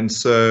 and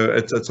so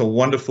it's a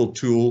wonderful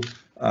tool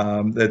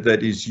that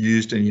is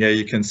used. And here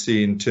you can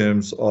see in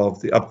terms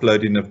of the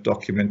uploading of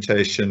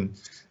documentation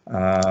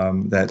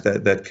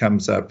that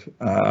comes up.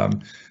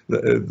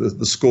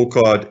 The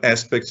scorecard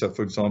aspect. So,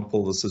 for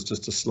example, this is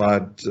just a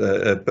slide,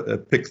 a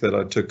pic that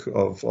I took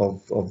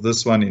of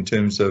this one in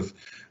terms of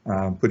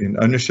putting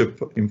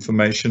ownership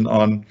information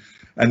on,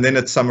 and then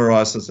it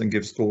summarizes and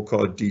gives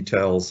scorecard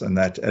details, and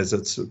that as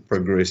it's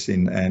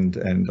progressing and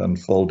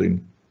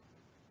unfolding.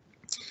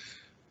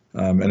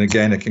 And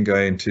again, it can go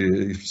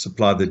into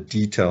supply the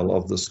detail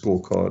of the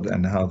scorecard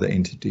and how the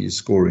entity is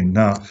scoring.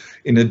 Now,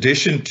 in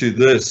addition to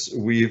this,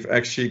 we've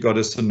actually got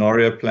a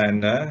scenario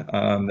planner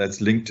that's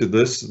linked to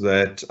this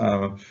that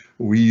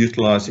we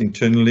utilize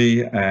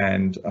internally,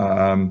 and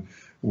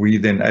we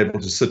then able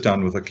to sit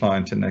down with a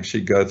client and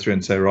actually go through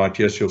and say, right,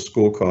 here's your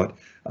scorecard.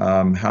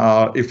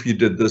 How, if you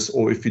did this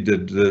or if you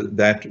did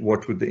that,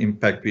 what would the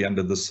impact be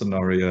under this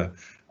scenario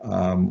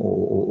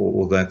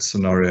or that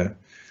scenario?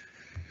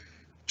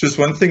 Just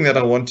one thing that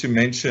I want to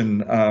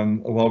mention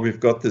while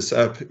we've got this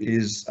up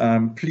is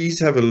please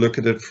have a look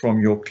at it from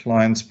your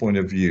client's point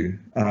of view.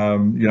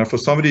 You know, for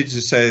somebody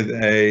to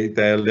say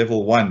they're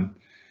level 1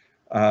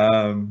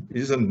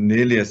 isn't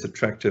nearly as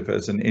attractive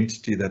as an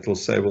entity that will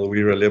say, well,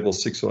 we're a level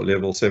 6 or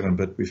level 7,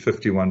 but we're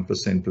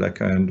 51%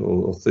 black owned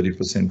or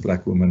 30%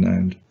 black woman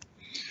owned.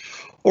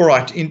 All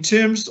right, in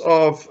terms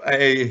of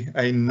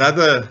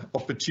another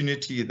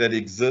opportunity that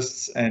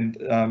exists, and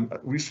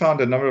we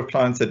found a number of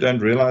clients that don't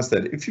realize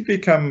that if you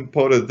become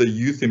part of the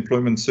Youth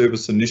Employment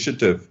Service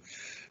Initiative,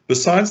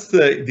 besides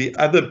the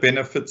other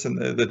benefits and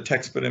the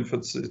tax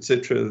benefits,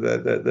 etc.,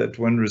 that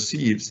one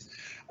receives,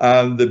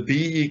 the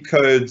B-BBEE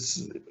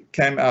codes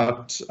came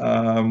out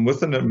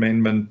with an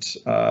amendment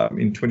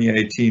in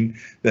 2018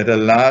 that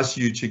allows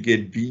you to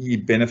get BE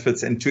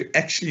benefits and to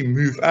actually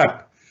move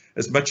up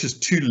as much as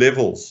 2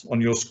 levels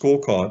on your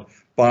scorecard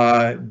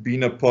by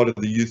being a part of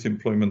the Youth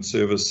Employment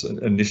Service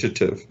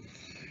initiative.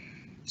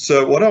 So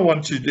what I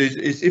want to do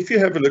is, if you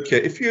have a look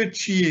here, if you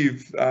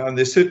achieve,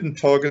 there's certain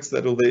targets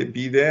that will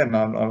be there, and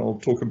I'll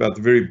talk about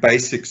the very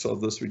basics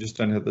of this. We just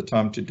don't have the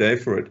time today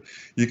for it.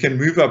 You can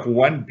move up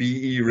one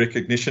BE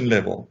recognition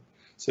level.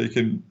 So you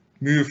can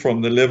move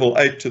from the level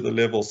 8 to the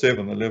level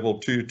 7, the level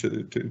 2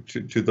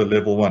 to the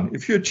level 1.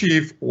 If you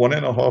achieve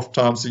 1.5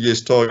 times the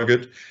yes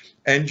target,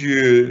 and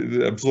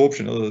the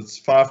absorption, it's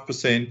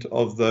 5%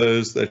 of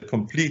those that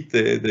complete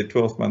their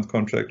 12-month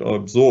contract are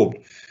absorbed,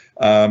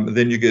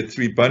 then you get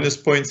 3 bonus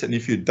points. And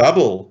if you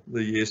double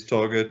the yes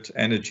target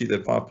and achieve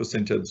that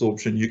 5%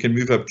 absorption, you can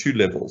move up 2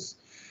 levels.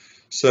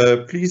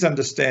 So please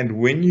understand,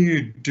 when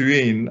you're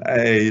doing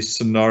a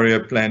scenario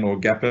plan or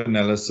gap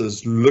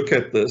analysis, look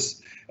at this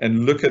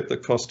and look at the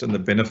cost and the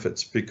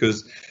benefits,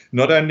 because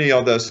not only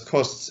are those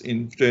costs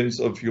in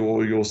terms of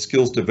your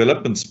skills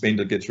development spend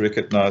that gets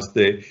recognized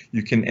there,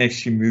 you can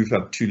actually move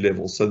up 2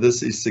 levels. So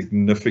this is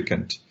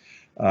significant.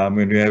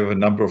 When we have a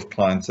number of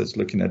clients that's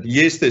looking at,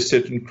 yes, there's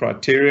certain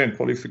criteria and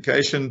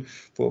qualification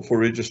for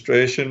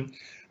registration.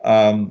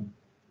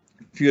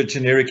 If you're a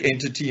generic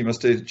entity, you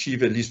must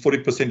achieve at least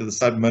 40% of the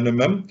sub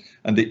minimum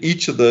under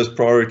each of those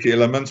priority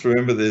elements.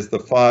 Remember, there's the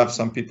 5,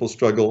 some people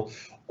struggle,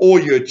 or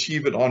you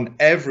achieve it on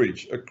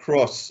average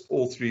across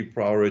all 3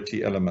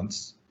 priority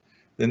elements.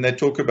 Then they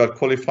talk about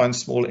qualifying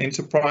small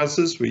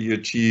enterprises, where you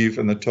achieve,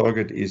 and the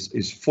target is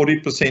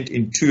 40%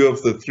 in 2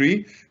 of the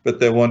 3, but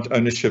they want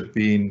ownership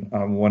being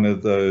one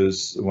of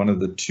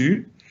the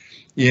 2.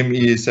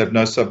 EMEs have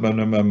no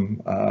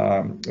sub-minimum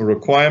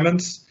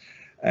requirements,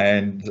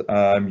 and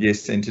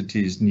yes,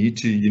 entities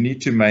you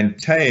need to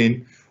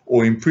maintain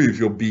or improve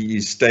your BE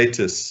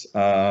status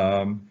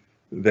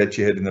that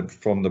you had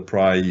from the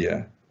prior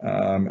year.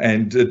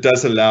 And it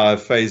does allow a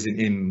phasing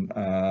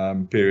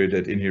in period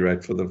at any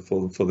rate for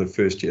the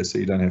first year, so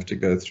you don't have to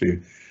go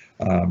through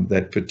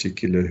that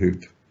particular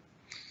hoop.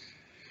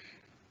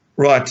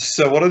 Right,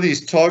 so what are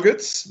these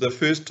targets? The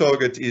first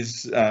target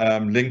is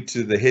linked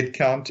to the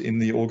headcount in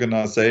the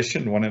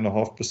organization,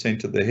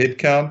 1.5% of the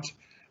headcount.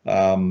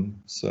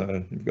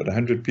 So you've got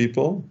 100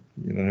 people,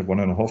 you don't have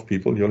 1.5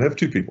 people, you'll have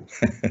 2 people.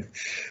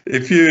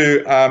 If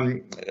you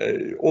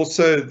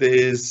also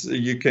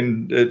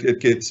it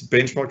gets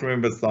benchmarked.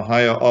 Remember, it's the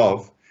higher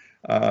of.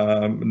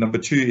 Number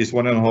 2 is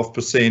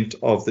 1.5%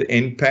 of the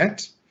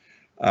NPAT,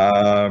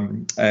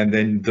 and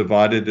then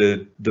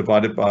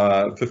divided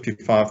by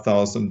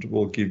 55,000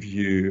 will give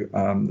you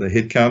the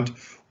headcount,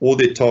 or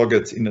their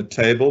targets in a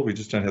table. We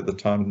just don't have the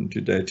time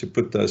today to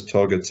put those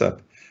targets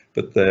up,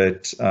 but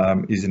that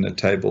is in a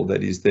table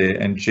that is there.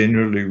 And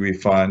generally we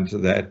find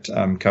that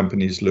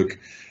companies look,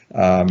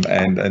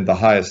 and the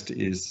highest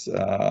is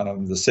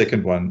the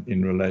second one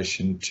in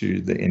relation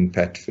to the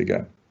NPAT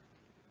figure.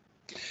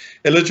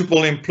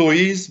 Eligible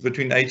employees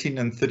between 18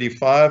 and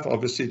 35,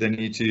 obviously they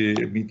need to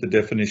meet the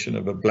definition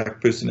of a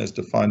black person as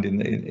defined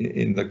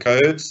in the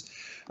codes.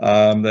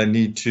 They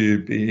need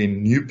to be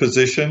in new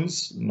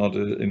positions, not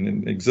in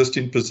an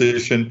existing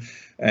position,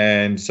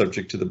 and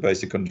subject to the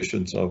basic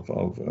conditions of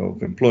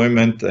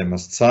employment. They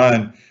must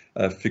sign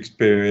a fixed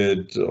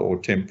period or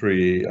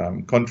temporary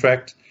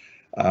contract,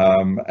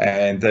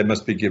 and they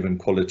must be given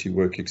quality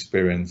work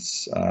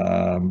experience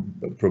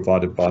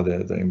provided by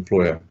the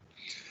employer.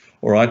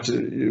 All right,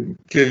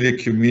 clearly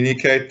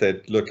communicate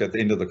that, look, at the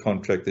end of the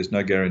contract, there's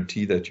no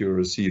guarantee that you'll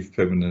receive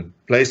permanent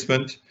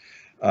placement.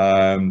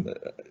 I've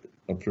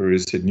already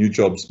said new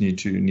jobs need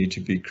to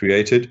be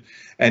created,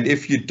 and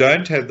if you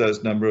don't have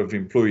those number of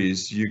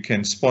employees, you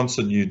can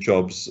sponsor new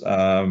jobs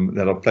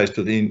that are placed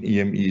within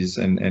EMEs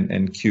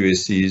and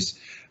QSCs,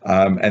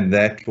 and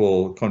that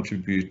will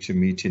contribute to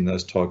meeting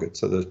those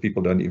targets. So those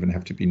people don't even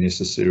have to be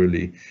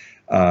necessarily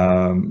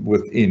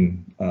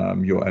within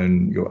your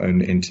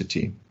own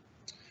entity.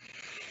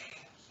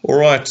 All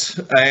right,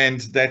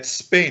 and that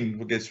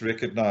spend gets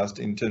recognized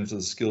in terms of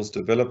the skills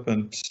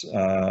development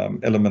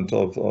element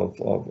of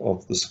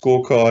the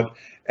scorecard,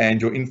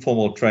 and your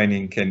informal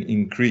training can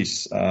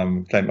increase,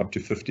 claim up to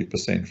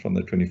 50% from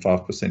the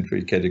 25% for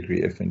your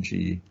category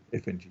F&G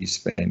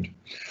spend.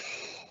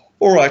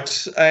 All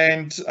right,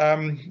 and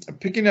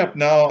picking up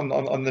now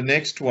on the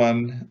next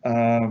one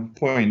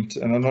point,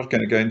 and I'm not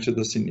going to go into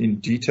this in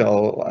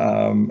detail,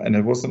 and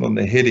it wasn't on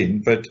the heading,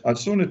 but I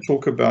just want to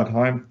talk about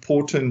how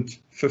important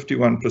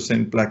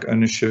 51% black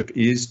ownership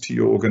is to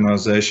your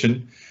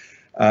organization,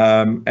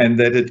 and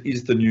that it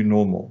is the new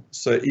normal.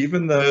 So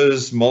even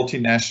those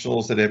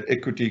multinationals that have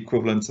equity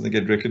equivalents and they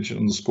get recognition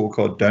on the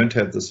scorecard don't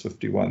have this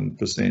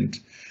 51%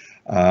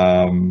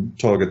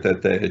 target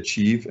that they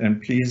achieve.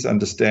 And please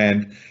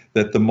understand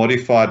that the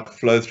modified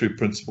flow-through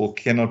principle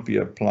cannot be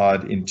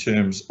applied in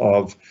terms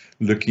of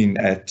looking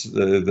at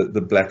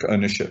the black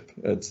ownership.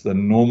 It's the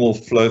normal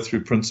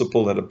flow-through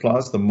principle that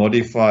applies. The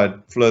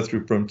modified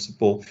flow-through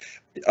principle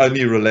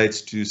only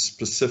relates to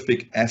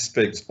specific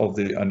aspects of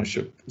the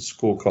ownership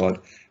scorecard,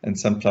 and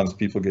sometimes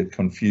people get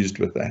confused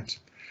with that.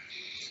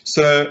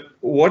 So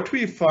what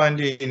we're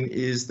finding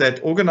is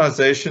that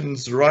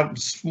organizations,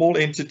 small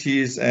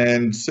entities,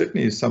 and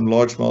certainly some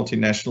large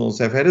multinationals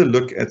have had a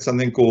look at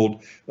something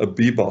called a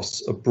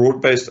BBOS, a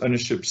broad-based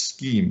ownership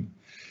scheme.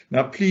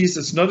 Now, please,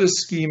 it's not a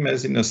scheme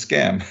as in a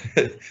scam.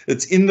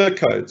 It's in the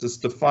codes, it's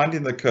defined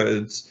in the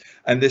codes,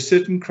 and there's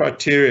certain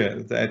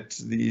criteria that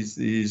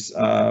these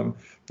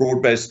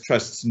broad-based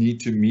trusts need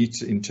to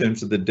meet in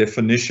terms of the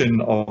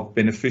definition of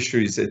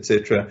beneficiaries,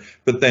 etc.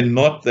 But they're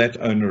not that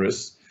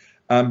onerous.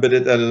 But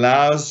it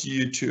allows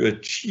you to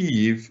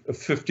achieve a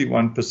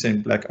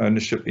 51% black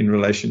ownership in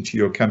relation to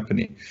your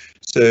company.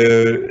 So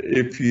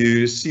if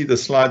you see the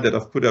slide that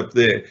I've put up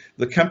there,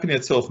 the company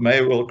itself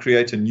may well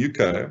create a new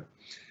co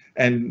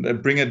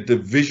and bring a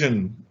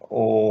division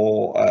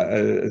or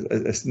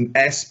an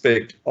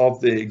aspect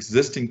of the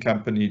existing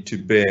company to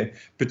bear,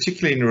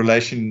 particularly in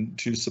relation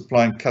to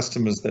supplying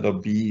customers that are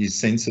BEE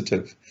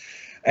sensitive,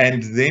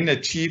 and then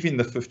achieving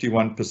the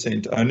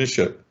 51%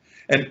 ownership.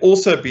 And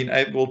also being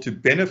able to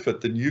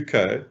benefit the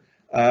NewCo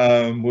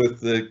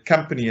with the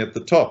company at the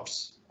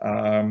tops.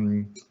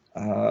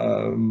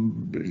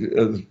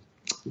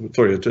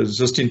 Sorry,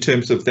 just in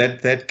terms of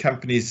that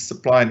company's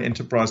supply and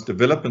enterprise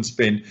development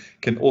spend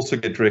can also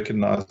get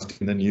recognized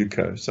in the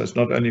NewCo. So it's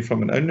not only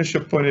from an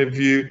ownership point of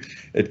view,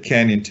 it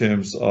can in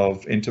terms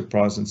of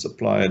enterprise and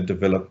supplier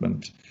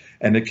development.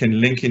 And it can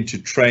link into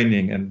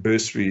training and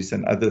bursaries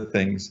and other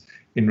things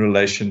in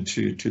relation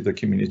to the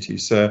community.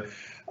 So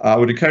I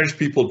would encourage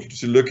people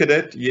to look at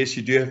it. Yes,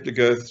 you do have to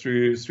go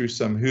through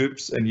some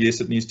hoops, and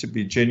yes, it needs to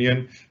be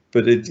genuine,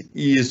 but it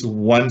is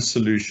one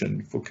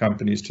solution for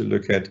companies to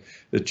look at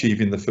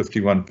achieving the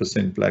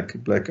 51%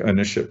 black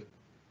ownership.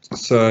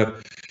 So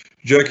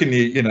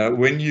jokingly, you know,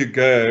 when you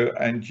go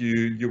and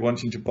you're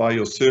wanting to buy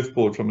your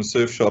surfboard from a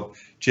surf shop,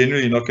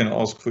 generally you're not going to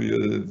ask for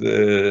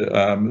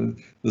the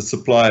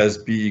supplier's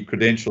BE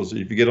credentials.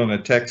 If you get on a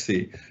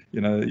taxi, you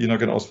know, you're not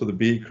going to ask for the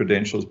BE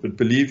credentials. But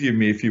believe you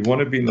me, if you want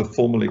to be in the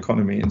formal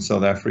economy in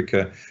South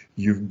Africa,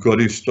 you've got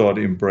to start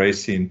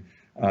embracing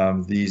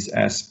these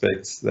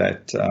aspects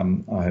that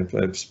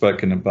I've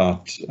spoken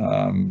about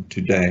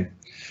today.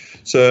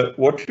 So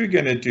what we're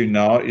going to do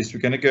now is we're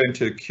going to go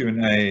into a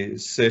Q&A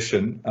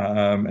session,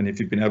 and if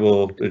you've been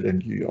able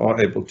and you are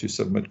able to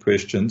submit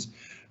questions,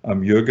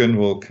 Jürgen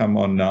will come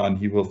on now and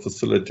he will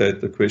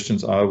facilitate the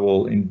questions. I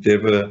will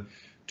endeavour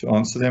to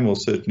answer them, or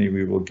certainly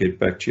we will get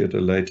back to you at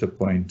a later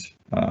point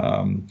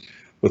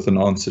with an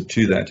answer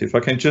to that. If I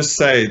can just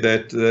say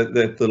that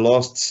the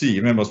last C,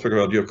 remember I spoke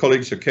about your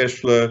colleagues, your cash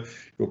flow,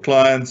 your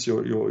clients,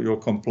 your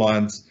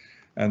compliance,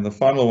 and the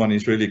final one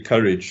is really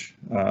courage,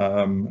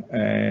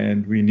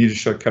 and we need to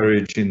show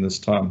courage in this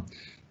time.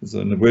 There's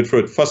a word for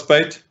it,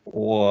 frostbite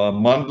or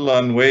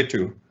mandla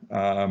nwetu,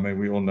 and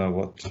we all know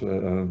what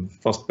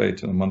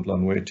frostbite and mandla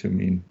nwetu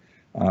mean.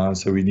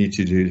 So we need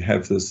to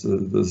have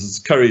this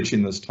courage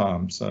in this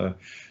time. So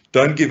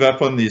don't give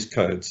up on these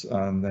codes.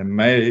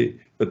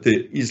 But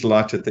there is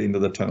light at the end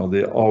of the tunnel.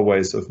 There are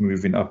ways of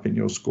moving up in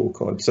your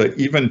scorecard. So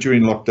even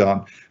during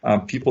lockdown,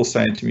 people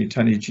saying to me,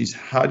 Tony, geez,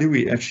 how do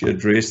we actually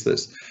address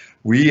this?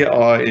 We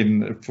are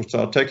so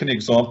I'll take an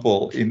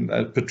example, in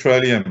a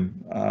petroleum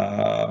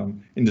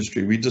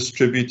industry, we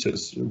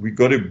distributors, we've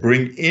got to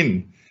bring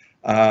in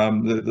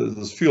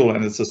this fuel,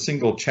 and it's a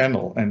single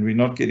channel, and we're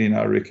not getting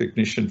our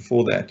recognition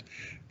for that.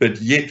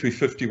 But yet we're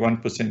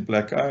 51%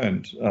 black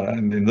owned,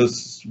 and in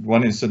this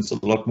one instance,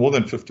 a lot more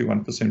than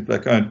 51%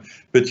 black owned,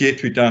 but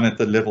yet we're down at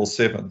the level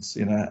 7s.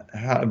 You know,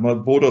 my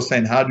board was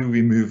saying, how do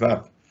we move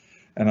up?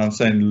 And I'm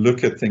saying,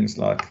 look at things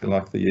like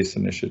the Yes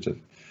Initiative.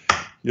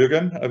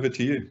 Jürgen, over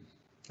to you.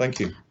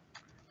 Thank you.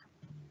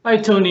 Hi,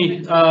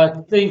 Tony.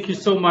 Thank you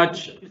so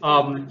much.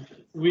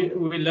 We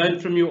learn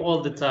from you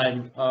all the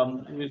time.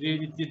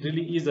 It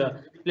really is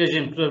a pleasure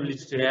and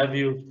privilege to have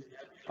you.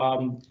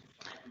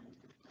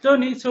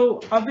 Tony,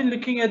 so I've been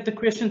looking at the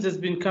questions that's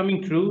been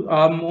coming through.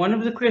 One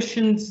of the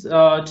questions,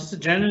 just a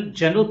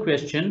general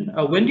question,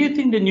 when do you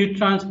think the new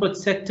transport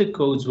sector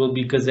codes will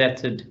be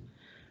gazetted?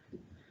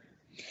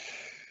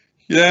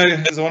 Yeah,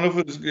 there's a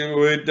wonderful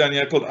word down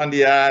here called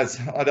undiaz.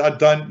 I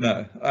don't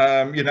know.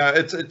 You know,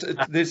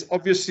 there's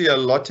obviously a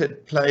lot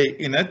at play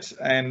in it,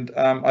 and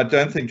I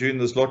don't think during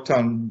this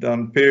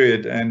lockdown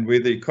period and where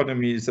the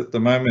economy is at the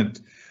moment,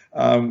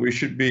 we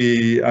should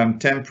be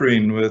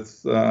tampering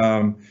with.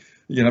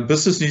 You know,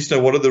 business needs to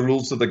know what are the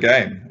rules of the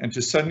game, and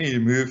to suddenly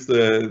move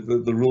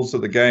the rules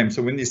of the game.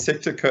 So when these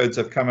sector codes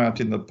have come out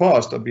in the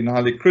past, I've been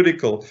highly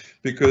critical,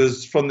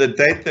 because from the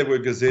date they were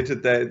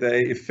gazetted,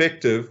 they're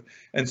effective.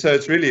 And so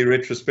it's really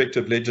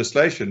retrospective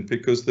legislation,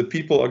 because the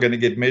people are going to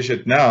get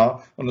measured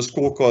now on a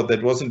scorecard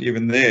that wasn't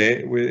even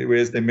there,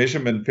 whereas the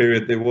measurement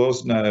period, there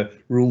was no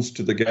rules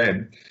to the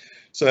game.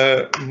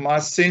 So my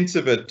sense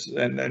of it,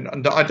 and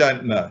I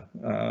don't know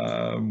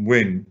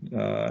when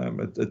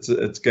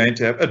it's going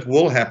to happen. It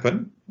will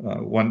happen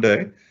one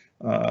day,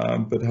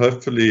 but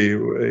hopefully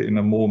in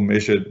a more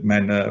measured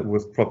manner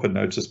with proper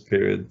notice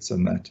periods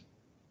and that.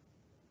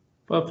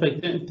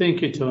 Perfect.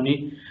 Thank you,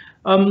 Tony.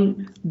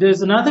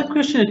 There's another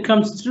question that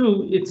comes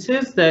through. It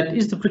says that,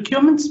 is the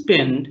procurement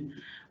spend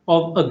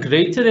of a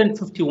greater than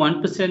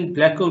 51%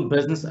 Black-owned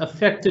business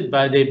affected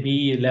by their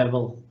BE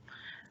level.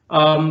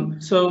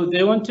 So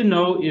they want to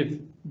know if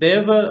they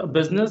have a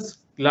business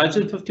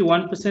larger than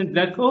 51%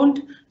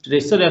 Black-owned, do they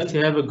still have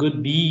to have a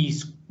good BE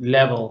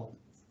level?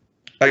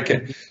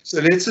 Okay,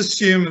 so let's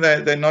assume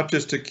that they're not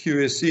just a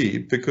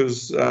QSE,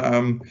 because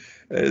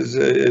as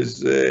a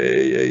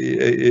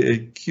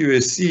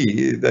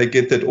QSE, they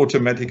get that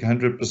automatic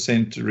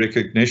 100%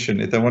 recognition.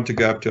 If they want to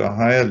go up to a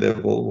higher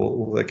level,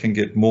 well, they can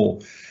get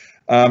more.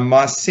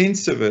 My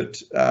sense of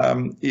it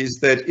is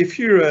that if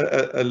you're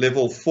a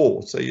level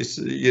 4, so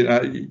you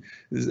know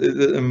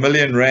R1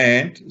 million,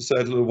 so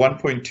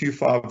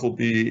 1.25 will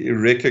be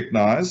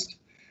recognized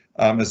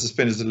as a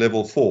spend as a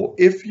level 4.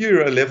 If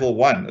you're a level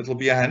 1, it'll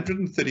be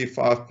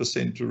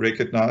 135%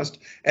 recognized,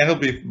 and it'll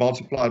be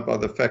multiplied by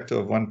the factor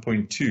of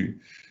 1.2.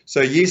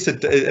 So yes,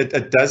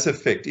 it does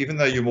affect, even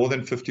though you're more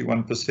than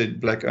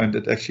 51% Black owned,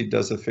 it actually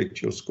does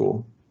affect your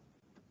score.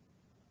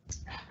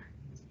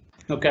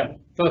 Okay,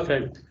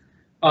 perfect.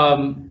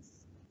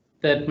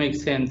 That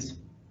makes sense.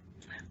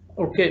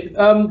 Okay,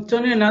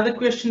 Tony, another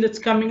question that's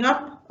coming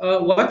up.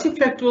 What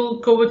effect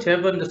will COVID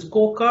have on the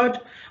scorecard?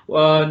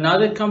 Now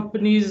that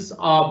companies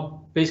are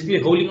basically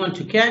holding on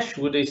to cash,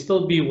 would they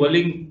still be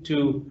willing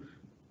to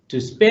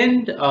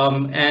spend?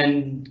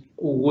 And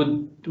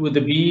would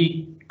the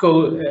BE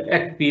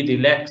Act be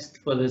relaxed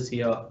for this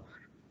year?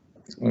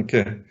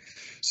 Okay.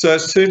 So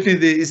certainly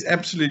there is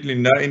absolutely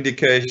no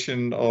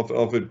indication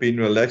of it being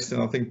relaxed,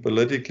 and I think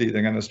politically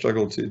they're going to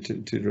struggle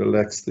to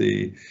relax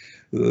the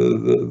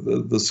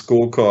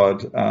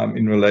scorecard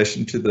in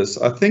relation to this.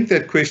 I think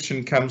that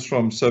question comes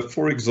from, so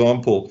for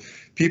example,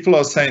 people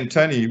are saying,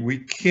 Tony, we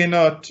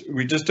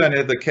just don't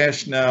have the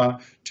cash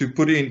now to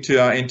put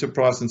into our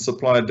enterprise and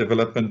supplier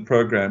development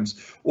programs,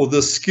 or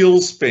the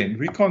skill spend.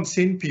 We can't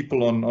send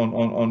people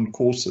on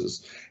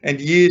courses. And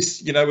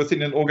yes, you know,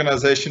 within an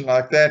organization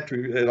like that,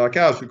 like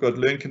ours, we've got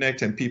Learn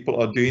Connect and people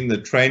are doing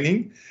the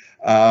training,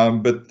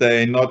 but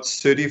they're not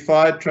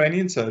certified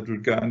training, so it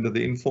would go under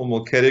the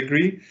informal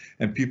category.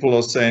 And people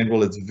are saying,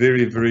 well, it's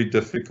very, very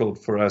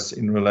difficult for us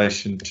in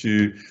relation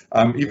to,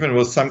 even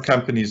with some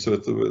companies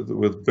with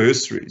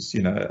bursaries,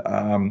 you know,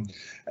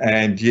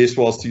 and yes,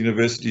 whilst the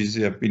universities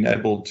have been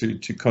able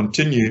to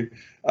continue,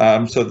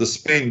 so the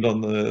spend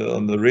on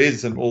the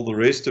res and all the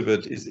rest of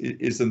it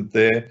isn't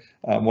there.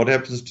 What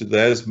happens to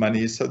those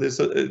monies? So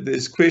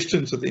there's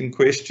questions within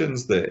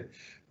questions there.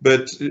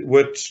 But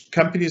what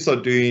companies are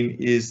doing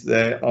is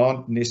they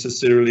aren't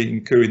necessarily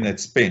incurring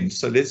that spend.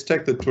 So let's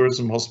take the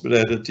tourism,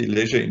 hospitality,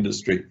 leisure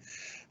industry.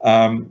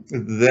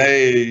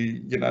 They're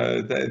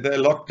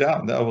locked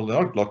down. They're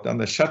not locked down.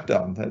 They're shut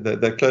down.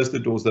 They close the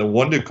doors. They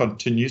want to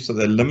continue, so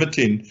they're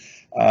limiting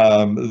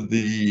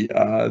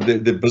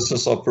the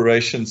business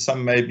operations.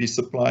 Some may be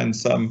supplying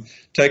some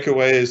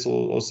takeaways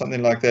or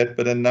something like that,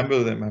 but a number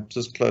of them have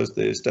just closed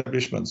their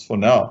establishments for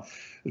now,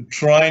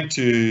 trying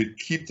to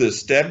keep the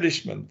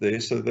establishment there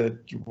so that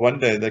one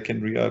day they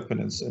can reopen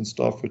and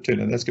staff return,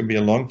 and that's going to be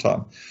a long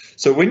time.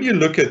 So when you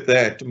look at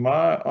that,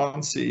 my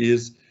answer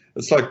is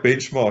it's like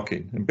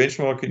benchmarking, and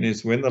benchmarking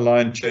is when the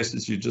lion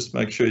chases you, just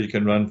make sure you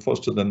can run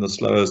faster than the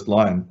slowest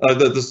lion,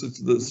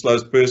 the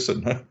slowest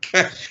person,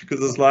 because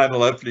this lion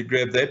will hopefully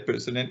grab that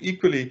person. And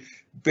equally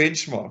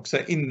benchmark. So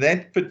in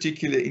that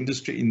particular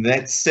industry, in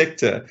that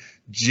sector,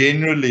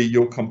 generally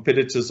your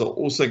competitors are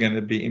also going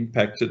to be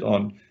impacted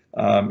on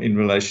in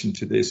relation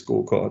to their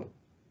scorecard.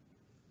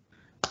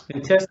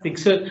 Fantastic.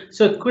 So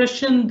a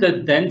question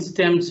that then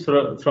stems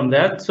from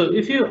that. So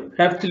if you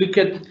have to look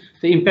at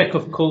the impact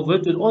of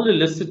COVID with all the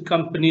listed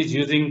companies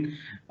using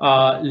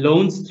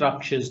loan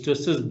structures to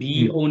assist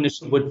BE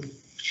ownership with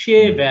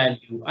share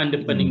value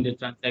underpinning the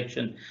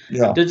transaction,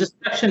 the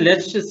destruction,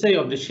 let's just say,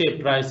 of the share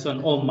price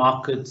on all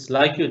markets,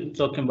 like you're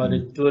talking about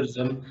in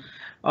tourism,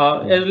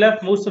 it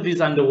left most of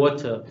these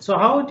underwater. So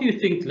how do you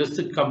think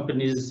listed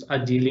companies are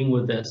dealing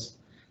with this?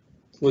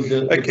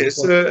 Okay,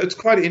 so it's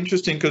quite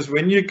interesting, because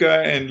when you go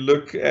and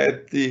look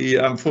at the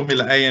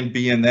Formula A and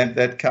B and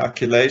that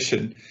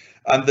calculation,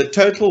 the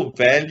total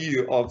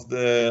value of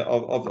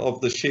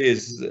the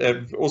shares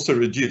have also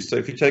reduced. So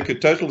if you take a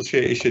total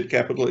share issued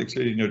capital,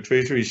 excluding your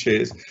treasury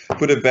shares,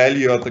 put a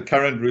value of the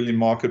current ruling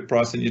market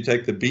price, and you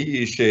take the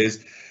BE shares,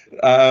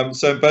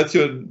 so both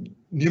your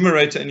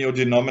numerator and your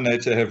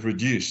denominator have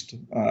reduced.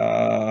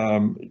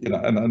 And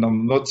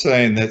I'm not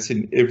saying that's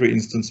in every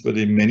instance, but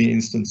in many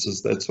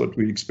instances, that's what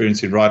we're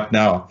experiencing right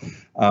now,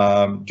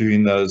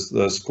 doing those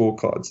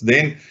scorecards.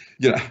 Then,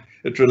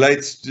 it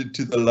relates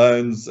to the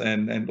loans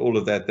and all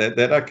of that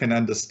I can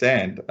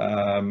understand,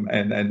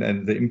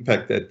 and the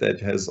impact that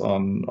has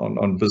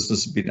on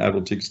business being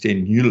able to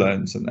extend new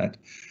loans and that.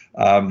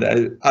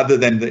 Other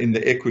than in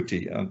the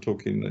equity, I'm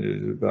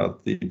talking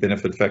about the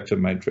benefit factor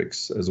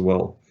matrix as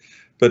well.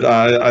 But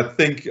I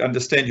think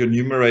understand your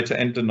numerator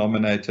and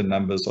denominator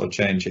numbers are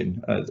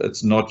changing.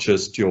 It's not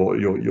just your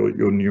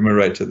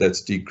numerator that's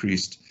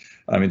decreased.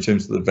 in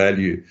terms of the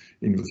value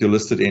with your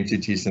listed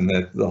entities, and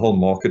that the whole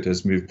market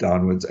has moved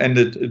downwards. And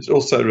it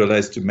also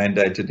relates to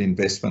mandated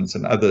investments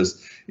and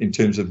others in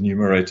terms of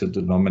numerator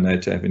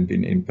denominator having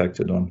been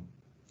impacted on.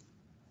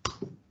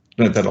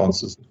 No, that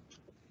answers it.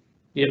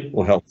 Yep.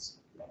 Or helps.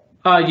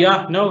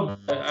 Yeah, no,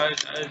 I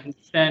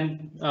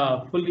understand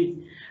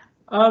fully.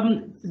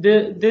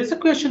 There's a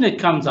question that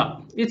comes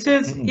up. It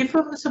says, if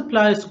a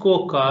supplier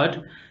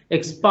scorecard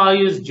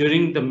expires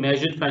during the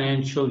measured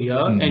financial year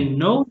and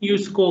no new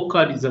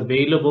scorecard is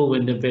available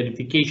when the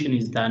verification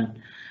is done,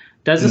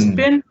 does the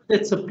spend of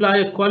that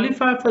supplier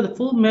qualify for the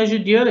full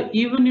measured year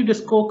even if the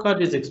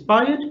scorecard is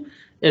expired,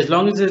 as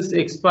long as it's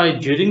expired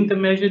during the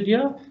measured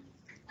year?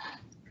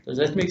 Does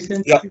that make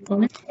sense? Yeah. For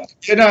me?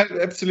 Yeah, no,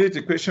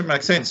 absolutely. The question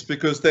makes sense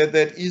because that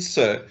is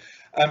so.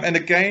 And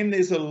again,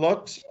 there's a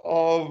lot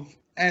of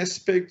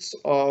aspects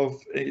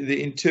of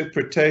the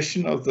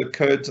interpretation of the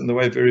codes and the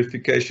way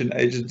verification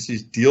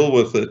agencies deal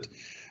with it.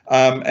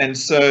 And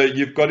so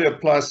you've got to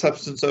apply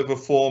substance over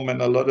form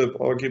and a lot of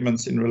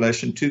arguments in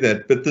relation to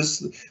that. But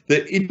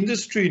the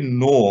industry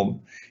norm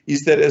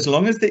is that as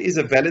long as there is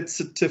a valid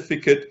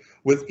certificate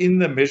within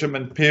the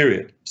measurement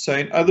period. So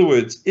in other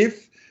words,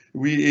 if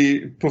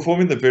we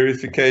performing the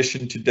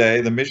verification today,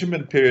 the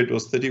measurement period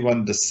was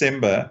 31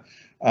 December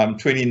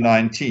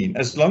 2019.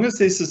 As long as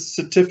there's a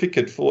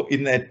certificate for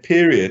in that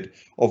period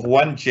of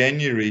 1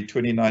 January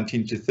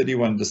 2019 to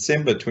 31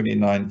 December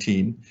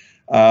 2019,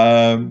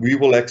 we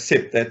will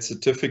accept that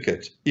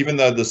certificate, even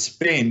though the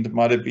spend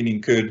might have been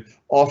incurred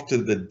after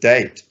the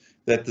date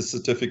that the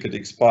certificate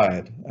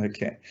expired.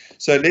 Okay,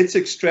 so let's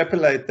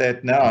extrapolate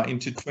that now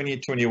into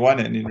 2021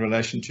 and in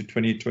relation to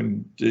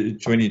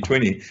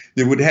 2020,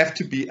 there would have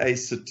to be a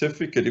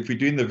certificate if we're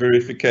doing the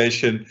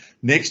verification,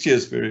 next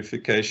year's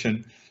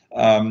verification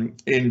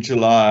in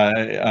July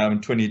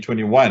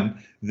 2021,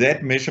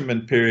 that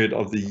measurement period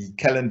of the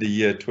calendar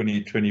year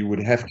 2020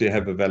 would have to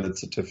have a valid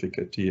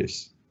certificate,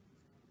 yes.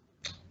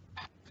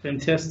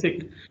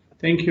 Fantastic,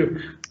 thank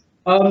you.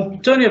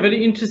 Tony, a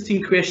very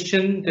interesting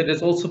question that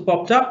has also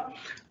popped up.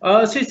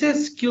 So it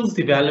says skills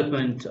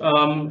development.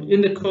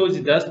 In the codes,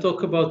 it does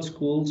talk about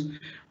schools.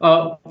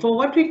 For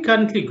what we're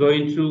currently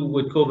going through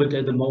with COVID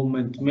at the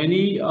moment,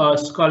 many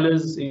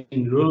scholars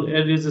in rural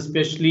areas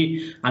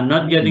especially are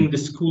not getting the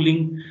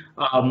schooling,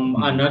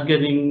 are not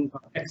getting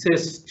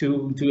access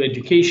to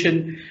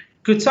education.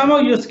 Could some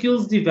of your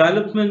skills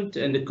development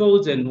and the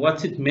codes and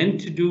what's it meant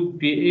to do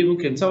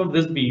can some of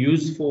this be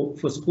used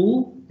for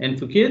school and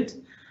for kids?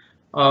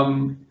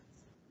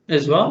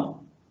 As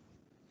well?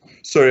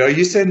 Sorry, are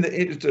you saying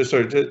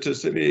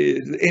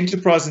the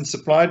enterprise and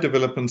supply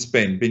development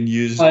spend being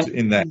used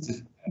in that?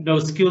 No,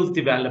 skills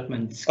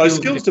development.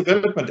 Skills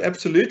development,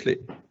 absolutely.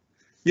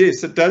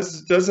 Yes, it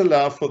does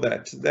allow for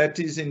that. That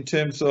is in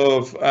terms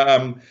of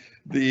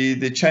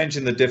the change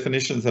in the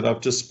definitions that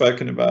I've just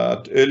spoken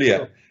about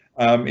earlier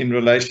in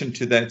relation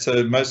to that.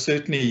 So most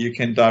certainly you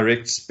can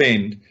direct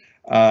spend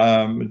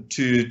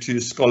to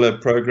scholar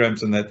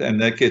programs and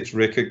that gets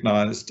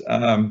recognized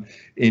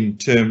in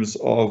terms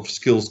of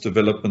skills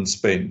development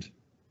spend.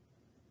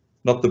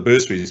 Not the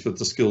bursaries, but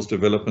the skills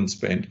development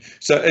spend.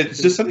 So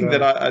it's just something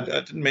that I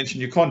didn't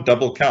mention. You can't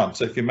double count.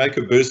 So if you make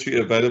a bursary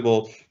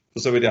available for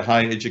somebody at a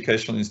higher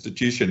educational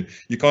institution,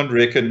 you can't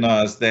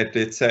recognize that,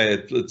 let's say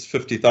it's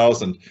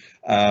 50,000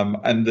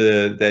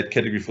 under that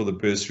category for the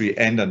bursary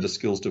and under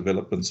skills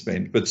development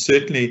spend. But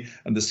certainly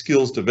under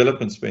skills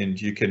development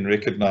spend, you can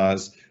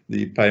recognize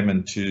the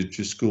payment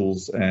to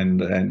schools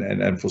and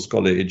for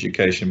scholar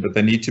education, but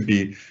they need to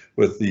be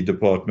with the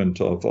Department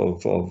of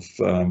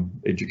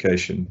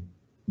Education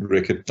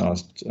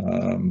recognized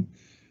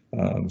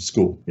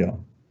school. Yeah.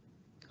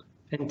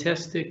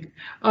 Fantastic.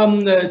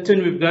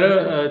 Tony, we've got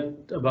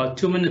about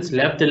 2 minutes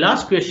left. The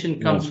last question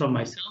comes from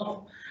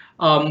myself.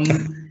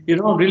 You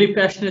know, I'm really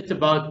passionate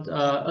about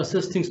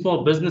assisting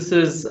small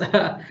businesses,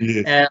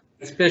 yes.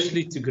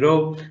 Especially to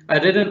grow. I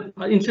read an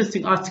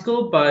interesting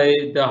article by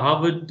the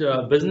Harvard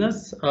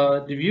Business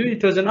Review.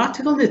 It was an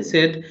article that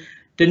said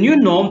the new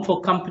norm for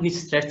company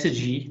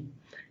strategy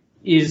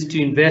is to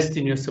invest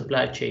in your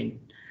supply chain.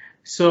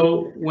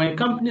 So when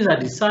companies are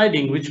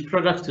deciding which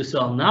products to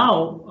sell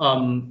now,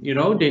 you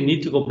know, they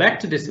need to go back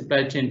to the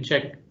supply chain,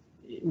 check,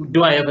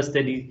 do I have a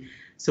steady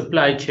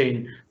supply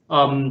chain?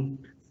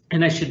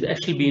 And I should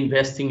actually be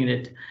investing in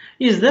it.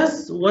 Is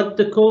this what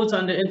the codes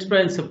under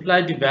enterprise and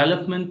supply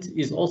development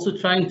is also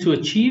trying to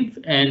achieve?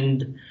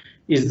 And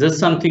is this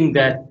something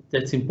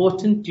that's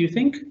important, do you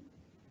think?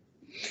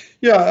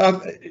 Yeah,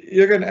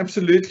 Jürgen,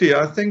 absolutely.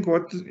 I think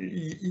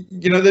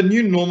the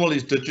new normal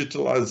is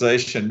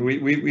digitalization.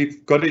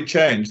 We've got to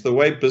change the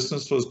way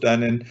business was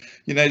done. And,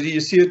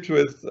 you see it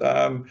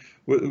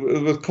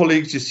with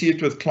colleagues, you see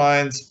it with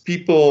clients,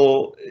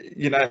 people,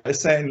 are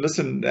saying,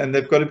 listen, and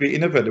they've got to be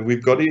innovative.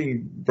 We've got to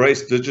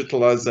embrace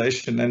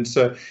digitalization. And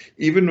so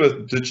even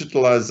with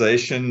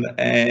digitalization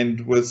and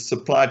with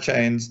supply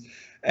chains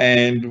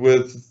and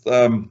with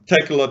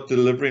Take-A-Lot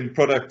delivering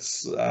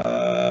products,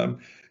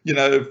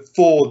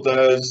 for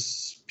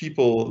those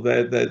people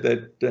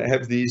that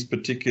have these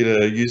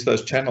particular, use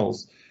those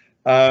channels,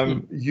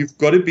 you've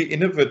got to be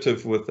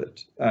innovative with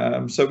it.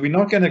 So we're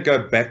not going to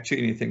go back to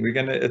anything. We're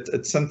going to,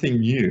 it's something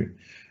new.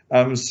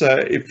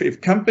 So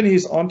if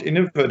companies aren't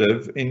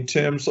innovative in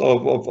terms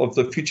of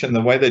the future and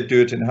the way they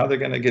do it and how they're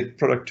going to get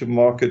product to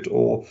market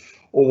or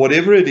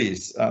whatever it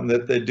is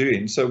that they're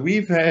doing. So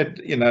we've had,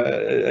 you know,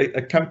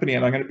 a company,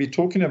 and I'm going to be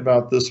talking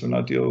about this when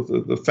I deal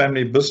with the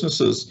family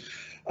businesses.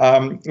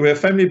 We're a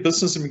family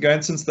business and we're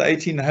going since the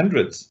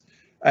 1800s.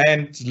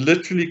 And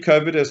literally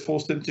COVID has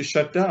forced them to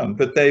shut down,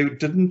 but they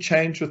didn't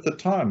change with the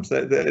times.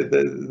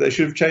 They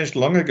should have changed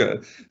long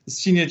ago. The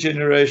senior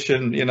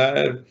generation, you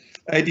know,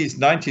 80s,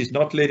 90s,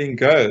 not letting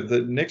go. The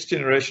next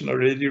generation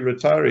already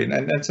retiring.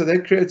 And so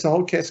that creates a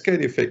whole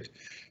cascade effect.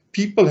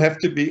 People have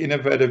to be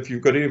innovative.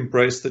 You've got to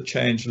embrace the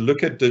change,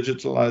 look at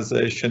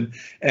digitalization.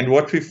 And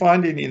what we're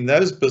finding in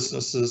those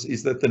businesses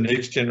is that the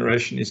next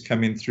generation is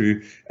coming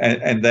through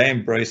and they're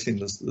embracing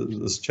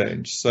this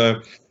change.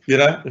 So, you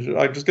know,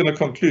 I'm just going to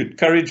conclude.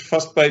 Courage,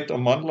 vastbyt,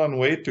 amandla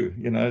wetu.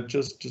 You know,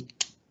 just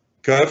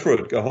go for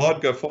it. Go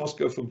hard, go fast,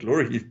 go for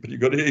glory. But you've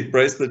got to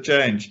embrace the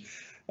change.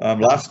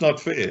 Life's not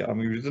fair. I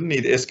mean, we didn't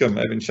need Eskom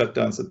having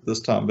shutdowns at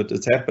this time, but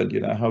it's happened. You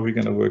know, how are we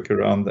going to work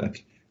around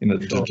that in a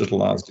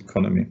digitalized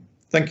economy?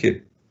 Thank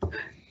you.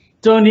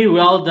 Tony,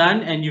 well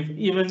done, and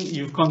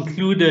you've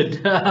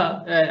concluded.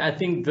 I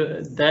think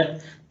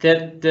that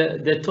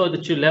thought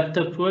that you left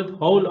up with.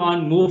 Hold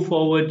on, move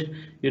forward.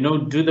 You know,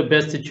 do the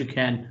best that you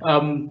can.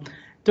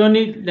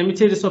 Tony, let me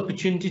take this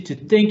opportunity to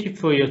thank you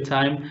for your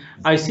time.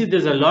 I see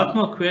there's a lot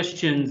more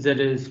questions that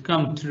has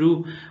come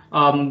through.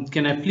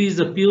 Can I please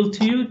appeal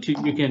to you?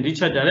 You can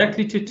reach out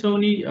directly to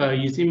Tony.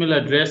 His email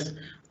address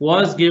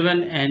was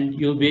given, and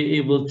you'll be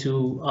able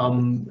to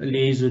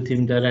liaise with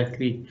him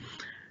directly.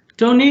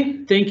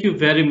 Tony, thank you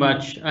very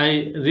much.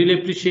 I really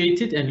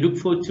appreciate it and look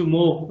forward to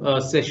more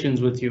sessions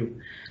with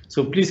you.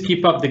 So please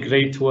keep up the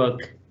great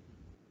work.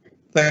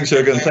 Thanks,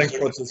 Jürgen. Thanks,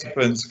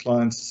 participants,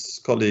 clients,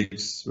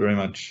 colleagues, very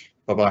much.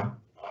 Bye-bye.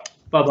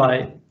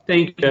 Bye-bye.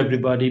 Thank you,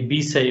 everybody.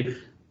 Be safe.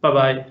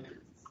 Bye-bye.